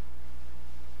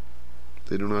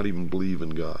 They do not even believe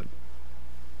in God.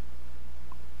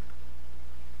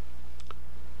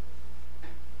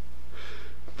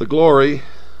 The glory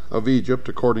of Egypt,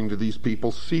 according to these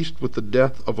people, ceased with the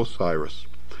death of Osiris.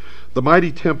 The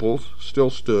mighty temples still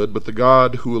stood, but the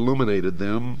God who illuminated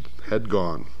them had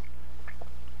gone.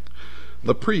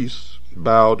 The priests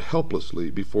bowed helplessly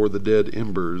before the dead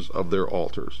embers of their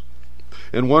altars,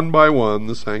 and one by one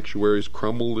the sanctuaries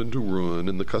crumbled into ruin,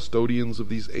 and the custodians of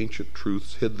these ancient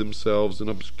truths hid themselves in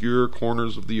obscure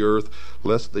corners of the earth,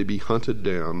 lest they be hunted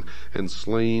down and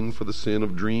slain for the sin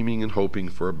of dreaming and hoping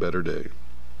for a better day.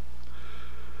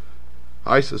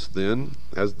 Isis then,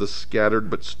 as the scattered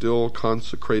but still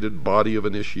consecrated body of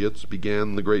initiates,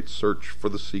 began the great search for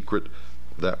the secret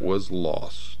that was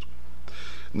lost.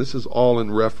 And this is all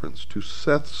in reference to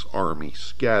Seth's army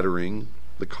scattering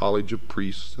the college of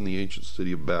priests in the ancient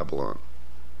city of Babylon.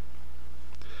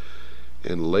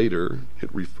 And later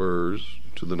it refers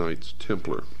to the Knights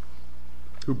Templar,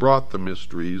 who brought the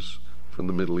mysteries from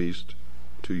the Middle East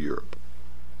to Europe.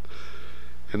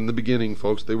 And in the beginning,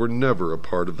 folks, they were never a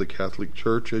part of the Catholic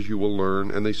Church, as you will learn,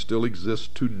 and they still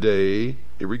exist today,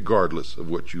 regardless of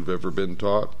what you've ever been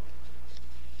taught.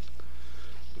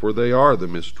 For they are the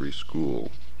mystery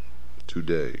school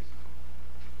today.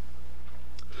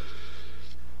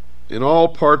 In all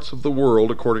parts of the world,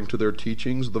 according to their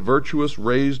teachings, the virtuous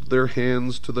raised their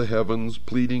hands to the heavens,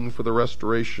 pleading for the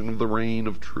restoration of the reign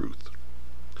of truth.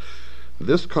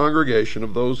 This congregation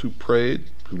of those who prayed,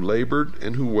 who labored,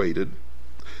 and who waited,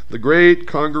 the great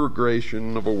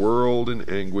congregation of a world in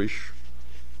anguish,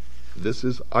 this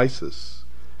is Isis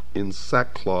in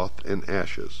sackcloth and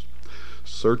ashes,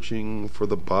 searching for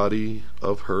the body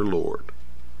of her Lord.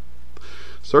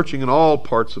 Searching in all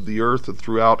parts of the earth and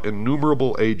throughout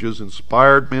innumerable ages,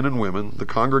 inspired men and women, the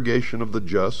congregation of the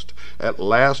just, at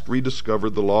last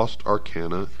rediscovered the lost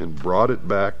arcana and brought it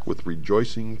back with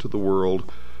rejoicing to the world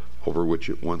over which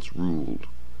it once ruled.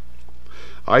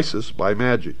 Isis by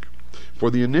magic. For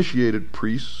the initiated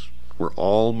priests were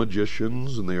all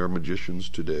magicians, and they are magicians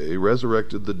today,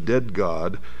 resurrected the dead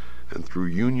God, and through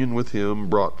union with him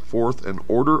brought forth an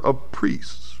order of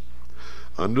priests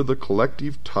under the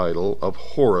collective title of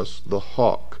Horus the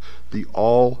Hawk, the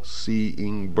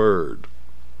all-seeing bird,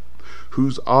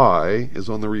 whose eye is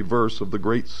on the reverse of the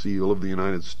great seal of the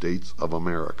United States of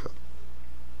America.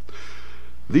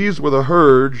 These were the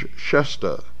Hurge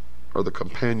Shesta, or the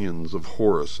companions of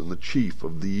Horus, and the chief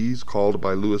of these, called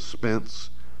by Lewis Spence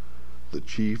the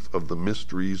chief of the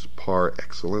mysteries par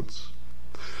excellence,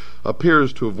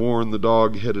 appears to have worn the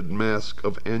dog-headed mask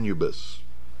of Anubis.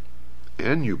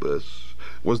 Anubis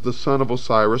was the son of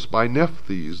Osiris by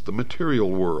Nephthys, the material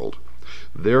world,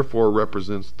 therefore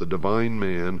represents the divine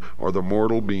man, or the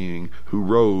mortal being, who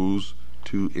rose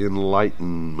to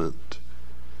enlightenment.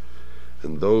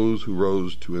 And those who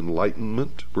rose to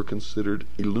enlightenment were considered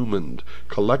illumined.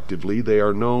 Collectively, they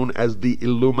are known as the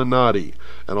Illuminati.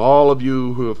 And all of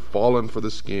you who have fallen for the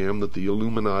scam that the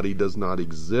Illuminati does not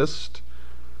exist,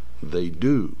 they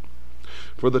do.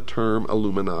 For the term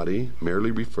Illuminati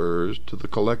merely refers to the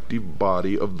collective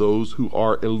body of those who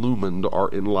are illumined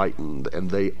or enlightened,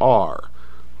 and they are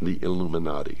the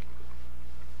Illuminati.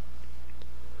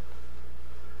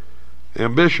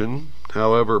 Ambition,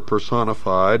 however,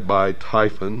 personified by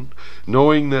Typhon,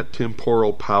 knowing that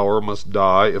temporal power must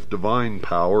die if divine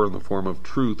power in the form of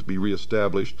truth be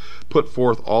reestablished, put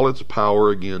forth all its power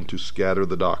again to scatter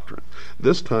the doctrine,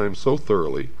 this time so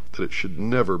thoroughly that it should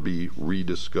never be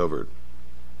rediscovered.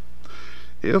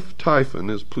 If Typhon,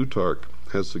 as Plutarch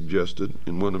has suggested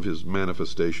in one of his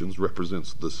manifestations,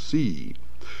 represents the sea,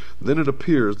 then it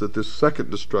appears that this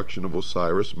second destruction of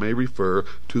Osiris may refer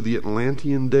to the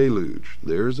Atlantean deluge.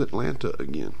 There's Atlanta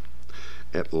again.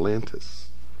 Atlantis.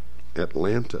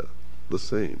 Atlanta, the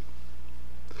same.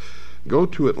 Go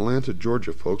to Atlanta,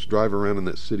 Georgia, folks. Drive around in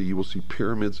that city. You will see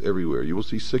pyramids everywhere. You will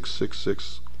see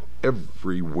 666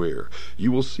 everywhere.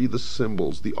 You will see the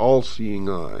symbols, the all-seeing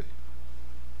eye.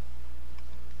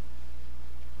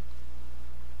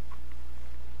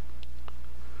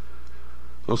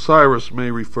 Osiris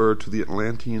may refer to the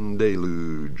Atlantean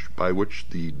deluge, by which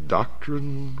the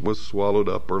doctrine was swallowed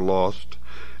up or lost,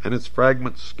 and its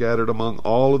fragments scattered among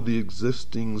all of the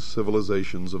existing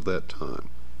civilizations of that time.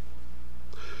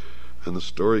 And the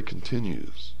story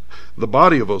continues. The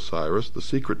body of Osiris, the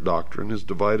secret doctrine, is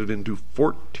divided into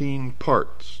 14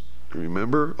 parts.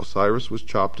 Remember, Osiris was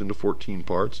chopped into 14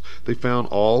 parts. They found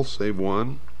all save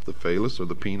one, the phallus or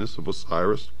the penis of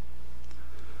Osiris.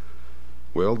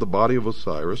 Well, the body of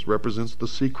Osiris represents the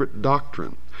secret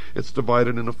doctrine. It's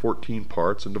divided into 14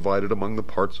 parts and divided among the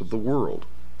parts of the world.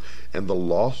 And the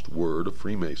lost word of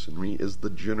Freemasonry is the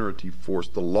generative force,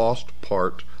 the lost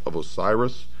part of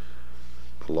Osiris,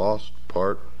 the lost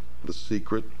part, the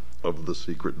secret of the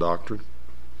secret doctrine.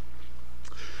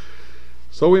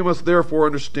 So we must therefore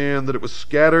understand that it was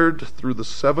scattered through the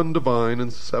 7 divine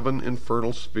and 7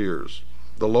 infernal spheres.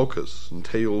 the locusts and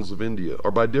tails of India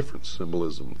are by different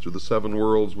symbolism through the 7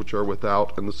 worlds which are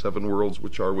without and the 7 worlds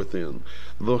which are within.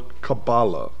 The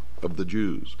Kabbalah of the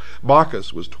Jews.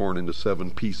 Bacchus was torn into 7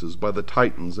 pieces by the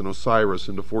Titans and Osiris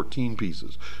into 14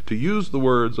 pieces. To use the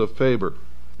words of Faber,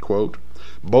 quote,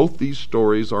 both these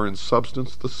stories are in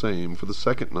substance the same, for the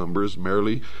second number is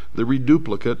merely the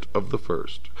reduplicate of the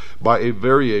first. By a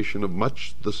variation of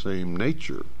much the same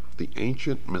nature, the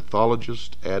ancient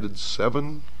mythologist added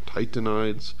 7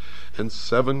 Titanides and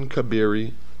 7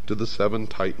 Kabiri to the 7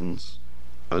 Titans,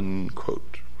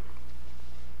 unquote.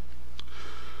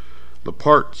 The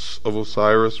parts of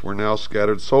Osiris were now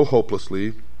scattered so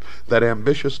hopelessly that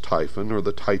ambitious Typhon, or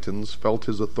the Titans, felt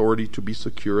his authority to be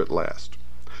secure at last.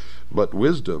 But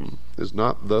wisdom is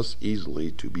not thus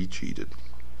easily to be cheated.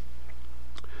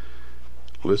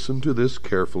 Listen to this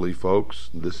carefully, folks.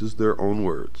 This is their own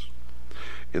words.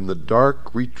 In the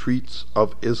dark retreats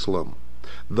of Islam,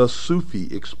 the Sufi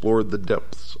explored the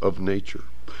depths of nature.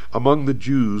 Among the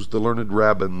Jews, the learned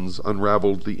rabbins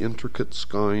unraveled the intricate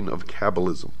skein of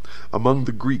Kabbalism. Among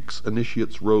the Greeks,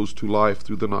 initiates rose to life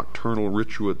through the nocturnal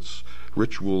rituals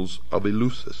of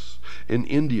Eleusis. In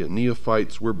India,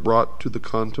 neophytes were brought to the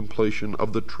contemplation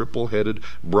of the triple-headed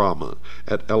Brahma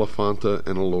at Elephanta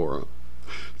and Ellora.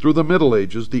 Through the Middle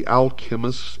Ages, the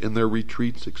alchemists in their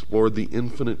retreats explored the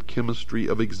infinite chemistry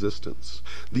of existence.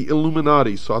 The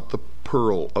Illuminati sought the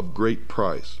pearl of great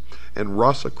price, and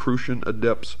Rosicrucian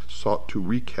adepts sought to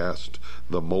recast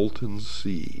the molten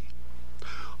sea.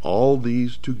 All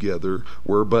these together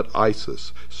were but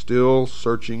Isis, still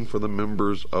searching for the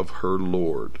members of her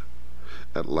Lord.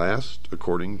 At last,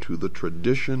 according to the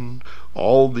tradition,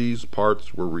 all these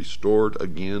parts were restored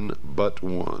again but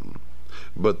one.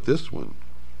 But this one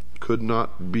could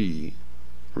not be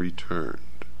returned.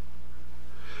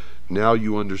 Now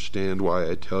you understand why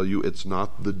I tell you it's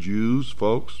not the Jews,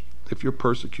 folks. If you're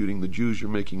persecuting the Jews, you're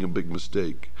making a big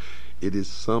mistake. It is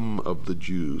some of the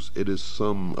Jews. It is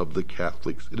some of the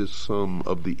Catholics. It is some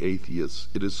of the atheists.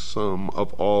 It is some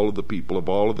of all of the people of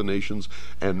all of the nations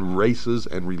and races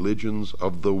and religions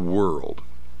of the world.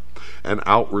 And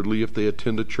outwardly, if they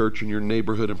attend a church in your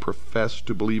neighborhood and profess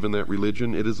to believe in that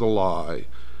religion, it is a lie.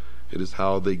 It is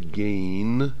how they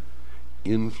gain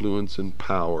influence and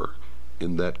power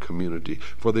in that community.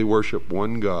 For they worship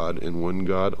one God and one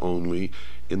God only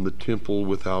in the temple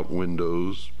without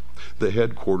windows, the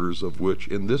headquarters of which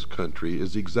in this country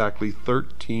is exactly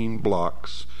 13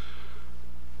 blocks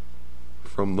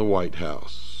from the White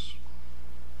House.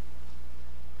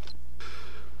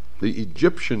 The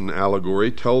Egyptian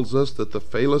allegory tells us that the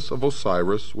phallus of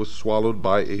Osiris was swallowed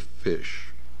by a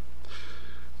fish.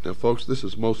 Now, folks, this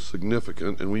is most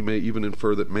significant, and we may even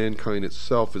infer that mankind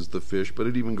itself is the fish, but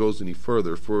it even goes any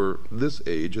further, for this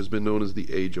age has been known as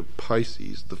the age of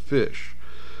Pisces, the fish.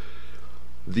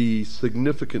 The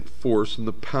significant force and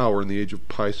the power in the age of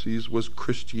Pisces was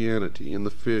Christianity, and the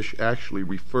fish actually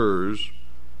refers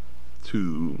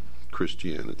to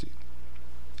Christianity.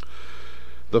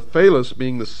 The phallus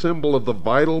being the symbol of the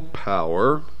vital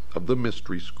power of the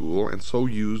mystery school, and so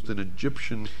used in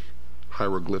Egyptian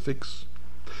hieroglyphics.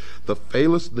 The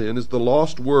phallus, then, is the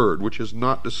lost word which is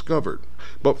not discovered,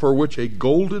 but for which a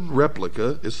golden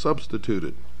replica is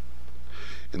substituted.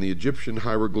 In the Egyptian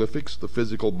hieroglyphics, the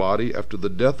physical body after the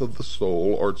death of the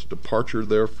soul or its departure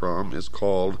therefrom is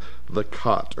called the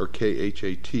Khat, or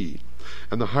K-H-A-T,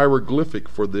 and the hieroglyphic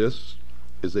for this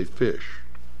is a fish.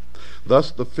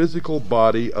 Thus, the physical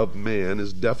body of man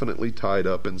is definitely tied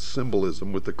up in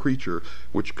symbolism with the creature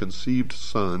which conceived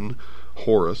Sun,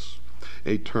 Horus,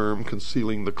 a term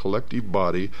concealing the collective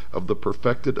body of the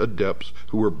perfected adepts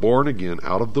who were born again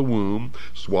out of the womb,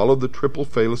 swallowed the triple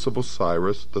phallus of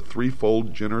Osiris, the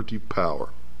threefold generative power.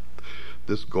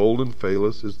 This golden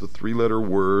phallus is the 3-letter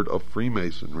word of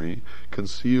Freemasonry,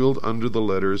 concealed under the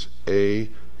letters A-U-M.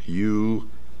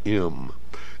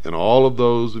 And all of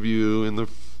those of you in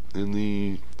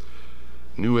the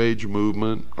New Age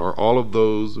movement, or all of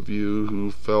those of you who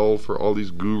fell for all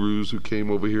these gurus who came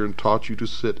over here and taught you to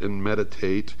sit and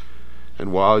meditate,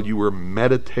 and while you were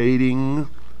meditating,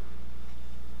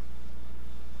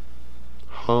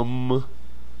 hum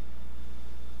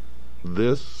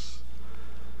this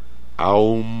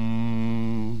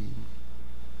Aum,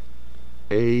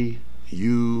 A-U-M.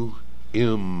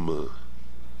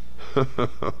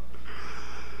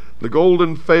 The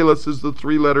golden phallus is the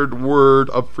 3-lettered word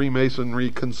of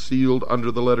Freemasonry concealed under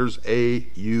the letters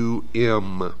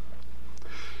A-U-M.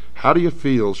 How do you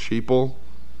feel, sheeple?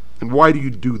 And why do you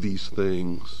do these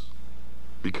things?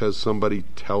 Because somebody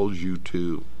tells you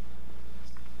to.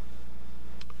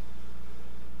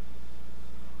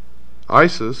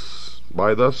 Isis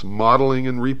by thus modeling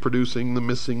and reproducing the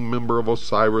missing member of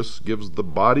Osiris, gives the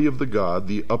body of the god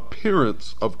the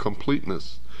appearance of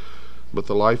completeness, but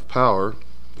the life power,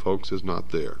 folks, is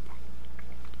not there.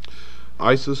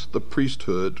 Isis, the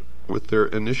priesthood, with their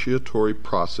initiatory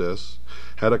process,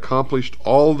 had accomplished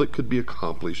all that could be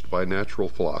accomplished by natural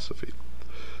philosophy.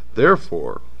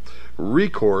 Therefore,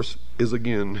 recourse is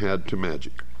again had to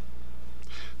magic.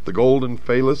 The golden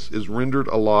phallus is rendered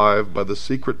alive by the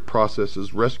secret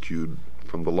processes rescued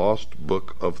from the lost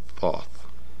book of Thoth.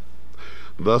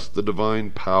 Thus the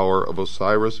divine power of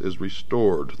Osiris is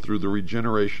restored through the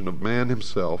regeneration of man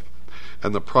himself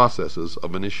and the processes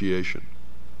of initiation.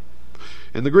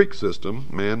 In the Greek system,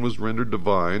 man was rendered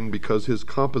divine because his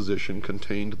composition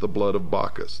contained the blood of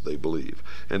Bacchus, they believe,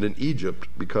 and in Egypt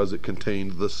because it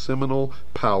contained the seminal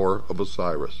power of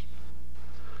Osiris.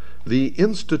 The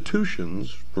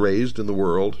institutions raised in the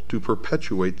world to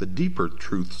perpetuate the deeper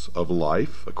truths of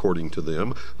life, according to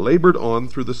them, labored on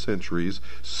through the centuries,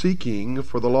 seeking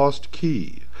for the lost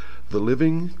key, the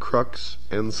living crux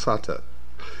ansata,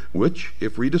 which,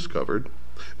 if rediscovered,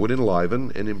 would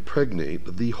enliven and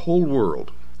impregnate the whole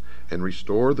world, and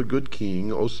restore the good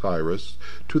king Osiris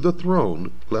to the throne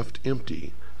left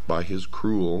empty by his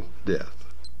cruel death.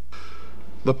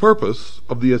 The purpose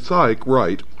of the Osiric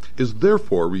rite is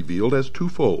therefore revealed as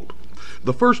twofold.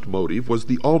 The first motive was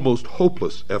the almost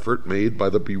hopeless effort made by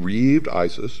the bereaved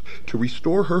Isis to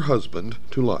restore her husband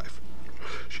to life.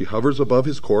 She hovers above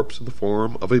his corpse in the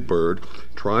form of a bird,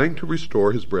 trying to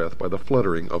restore his breath by the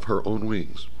fluttering of her own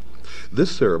wings.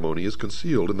 This ceremony is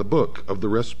concealed in the book of the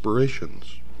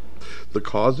Respirations. The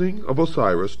causing of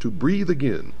Osiris to breathe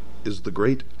again is the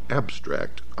great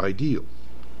abstract ideal.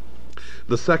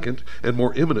 The second and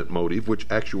more eminent motive which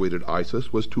actuated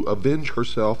Isis was to avenge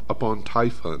herself upon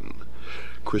Typhon,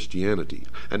 Christianity,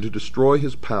 and to destroy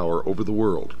his power over the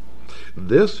world.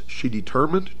 This she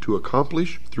determined to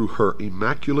accomplish through her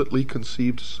immaculately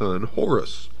conceived son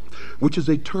Horus, which is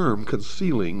a term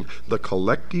concealing the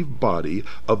collective body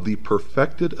of the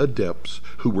perfected adepts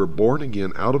who were born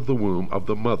again out of the womb of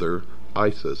the mother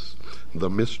Isis, the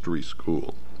mystery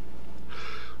school.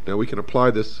 Now we can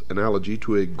apply this analogy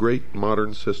to a great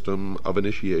modern system of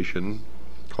initiation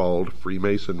called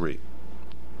Freemasonry,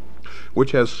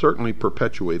 which has certainly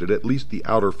perpetuated at least the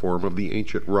outer form of the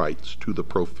ancient rites to the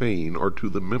profane or to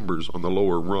the members on the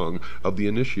lower rung of the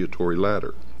initiatory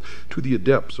ladder. To the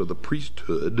adepts or the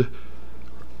priesthood,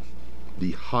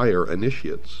 the higher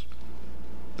initiates,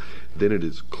 then it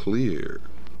is clear.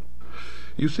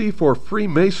 You see, for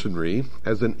Freemasonry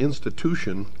as an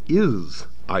institution is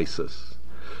Isis,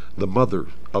 the mother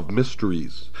of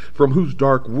mysteries, from whose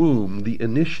dark womb the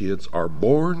initiates are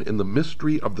born in the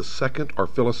mystery of the second or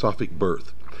philosophic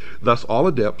birth. Thus all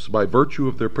adepts, by virtue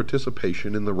of their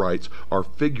participation in the rites, are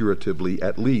figuratively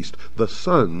at least the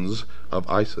sons of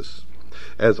Isis.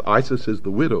 As Isis is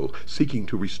the widow seeking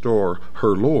to restore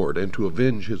her lord and to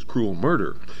avenge his cruel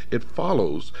murder, it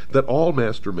follows that all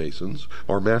master masons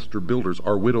or master builders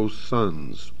are widows'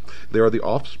 sons. They are the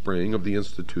offspring of the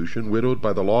institution, widowed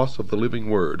by the loss of the living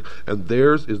word, and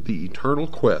theirs is the eternal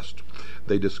quest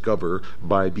they discover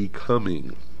by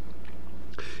becoming.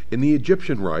 In the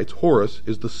Egyptian rites, Horus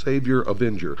is the savior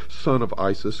avenger, son of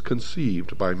Isis,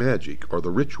 conceived by magic or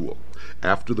the ritual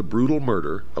after the brutal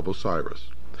murder of Osiris.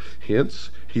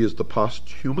 Hence, he is the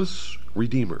posthumous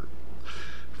redeemer.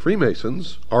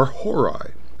 Freemasons are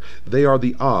Horai. They are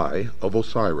the eye of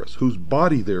Osiris, whose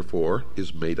body, therefore,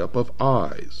 is made up of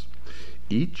eyes.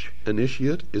 Each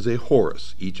initiate is a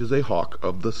Horus, each is a hawk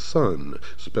of the sun,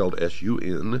 spelled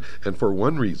S-U-N, and for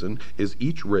one reason is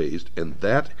each raised, and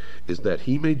that is that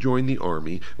he may join the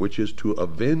army which is to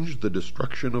avenge the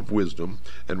destruction of wisdom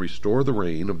and restore the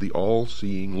reign of the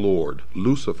all-seeing Lord,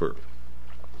 Lucifer.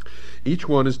 Each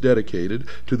one is dedicated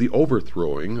to the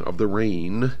overthrowing of the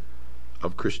reign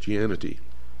of Christianity.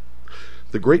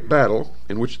 The great battle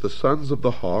in which the sons of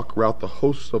the hawk rout the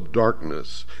hosts of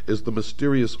darkness is the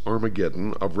mysterious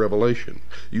Armageddon of Revelation.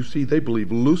 You see, they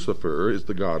believe Lucifer is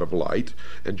the god of light,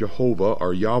 and Jehovah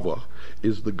or Yahweh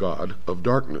is the god of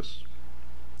darkness.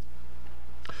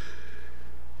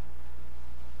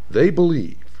 They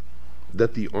believe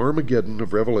that the Armageddon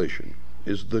of Revelation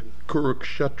is the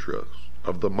Kurukshetra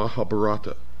of the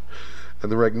Mahabharata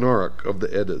and the Ragnarok of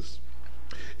the Eddas.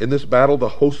 In this battle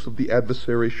the hosts of the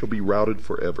adversary shall be routed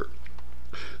forever.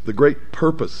 The great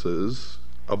purposes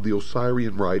of the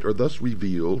Osirian rite are thus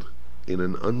revealed in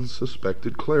an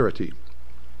unsuspected clarity.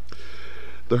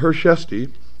 The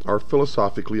Hershesti are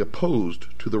philosophically opposed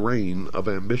to the reign of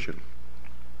ambition.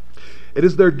 It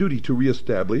is their duty to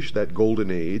reestablish that golden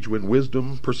age when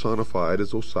wisdom personified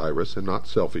as Osiris and not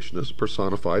selfishness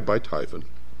personified by Typhon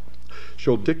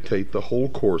shall dictate the whole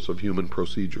course of human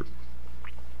procedure.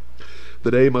 The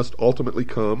day must ultimately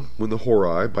come when the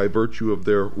Horai, by virtue of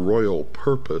their royal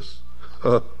purpose,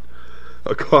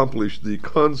 accomplish the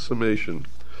consummation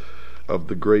of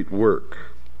the great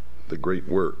work. The great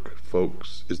work,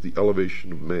 folks, is the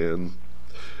elevation of man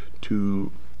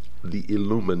to the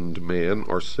illumined man,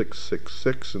 or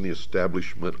 666, and the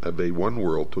establishment of a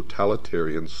one-world,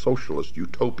 totalitarian, socialist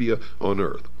utopia on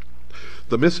earth.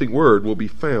 The missing word will be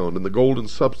found, and the golden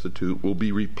substitute will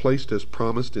be replaced as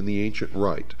promised in the ancient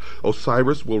rite.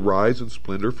 Osiris will rise in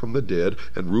splendor from the dead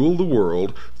and rule the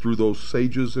world through those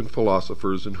sages and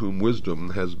philosophers in whom wisdom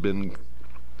has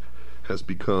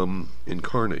become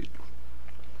incarnate.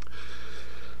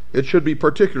 It should be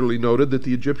particularly noted that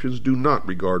the Egyptians do not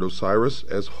regard Osiris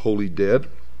as wholly dead,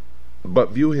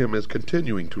 but view him as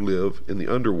continuing to live in the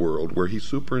underworld, where he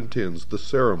superintends the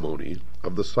ceremony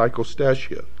of the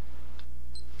psychostasia.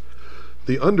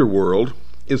 The underworld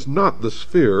is not the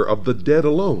sphere of the dead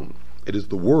alone. It is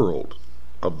the world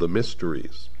of the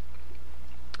mysteries.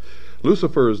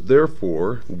 Lucifer is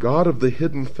therefore God of the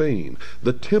hidden fane,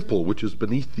 the temple which is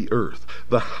beneath the earth,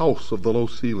 the house of the low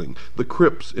ceiling, the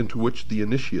crypts into which the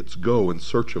initiates go in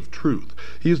search of truth.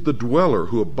 He is the dweller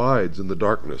who abides in the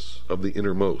darkness of the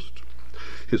innermost.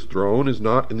 His throne is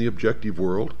not in the objective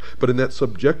world, but in that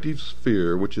subjective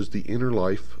sphere which is the inner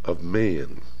life of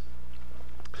man.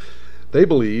 They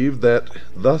believe that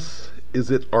thus is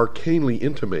it arcanely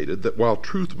intimated that while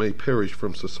truth may perish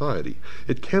from society,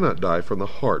 it cannot die from the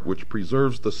heart, which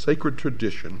preserves the sacred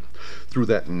tradition through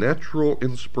that natural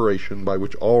inspiration by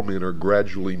which all men are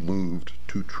gradually moved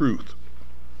to truth.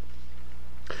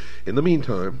 In the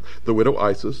meantime, the widow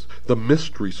Isis, the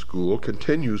mystery school,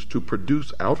 continues to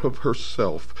produce out of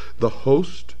herself the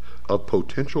host of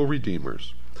potential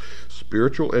redeemers.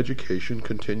 Spiritual education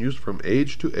continues from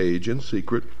age to age in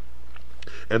secret,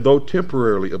 and though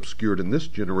temporarily obscured in this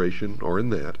generation or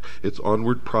in that, its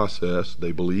onward process,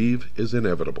 they believe, is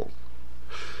inevitable.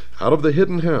 Out of the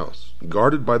hidden house,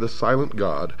 guarded by the silent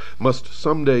God, must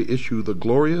someday issue the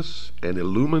glorious and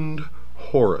illumined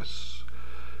Horus.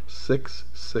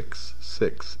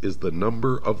 666 is the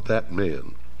number of that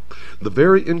man, the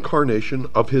very incarnation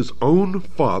of his own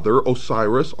father,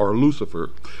 Osiris or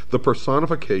Lucifer, the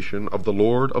personification of the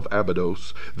Lord of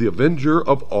Abydos, the avenger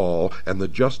of all, and the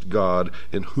just God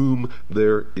in whom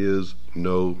there is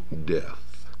no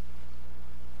death.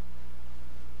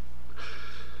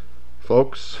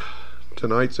 Folks,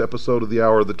 tonight's episode of The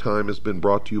Hour of the Time has been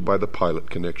brought to you by the Pilot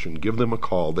Connection. Give them a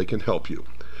call. They can help you.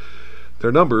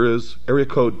 Their number is area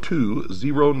code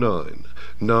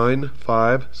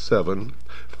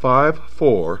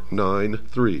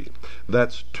 209-957-5493.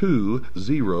 That's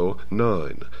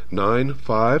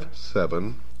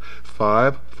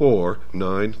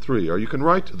 209-957-5493. Or you can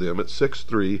write to them at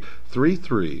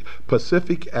 6333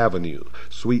 Pacific Avenue,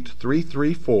 Suite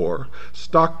 334,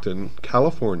 Stockton,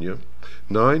 California,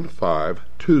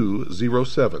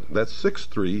 95207. That's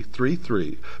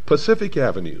 6333 Pacific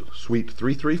Avenue, Suite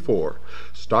 334,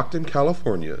 Stockton,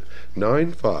 California,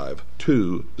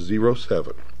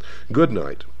 95207. Good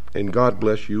night, and God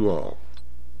bless you all.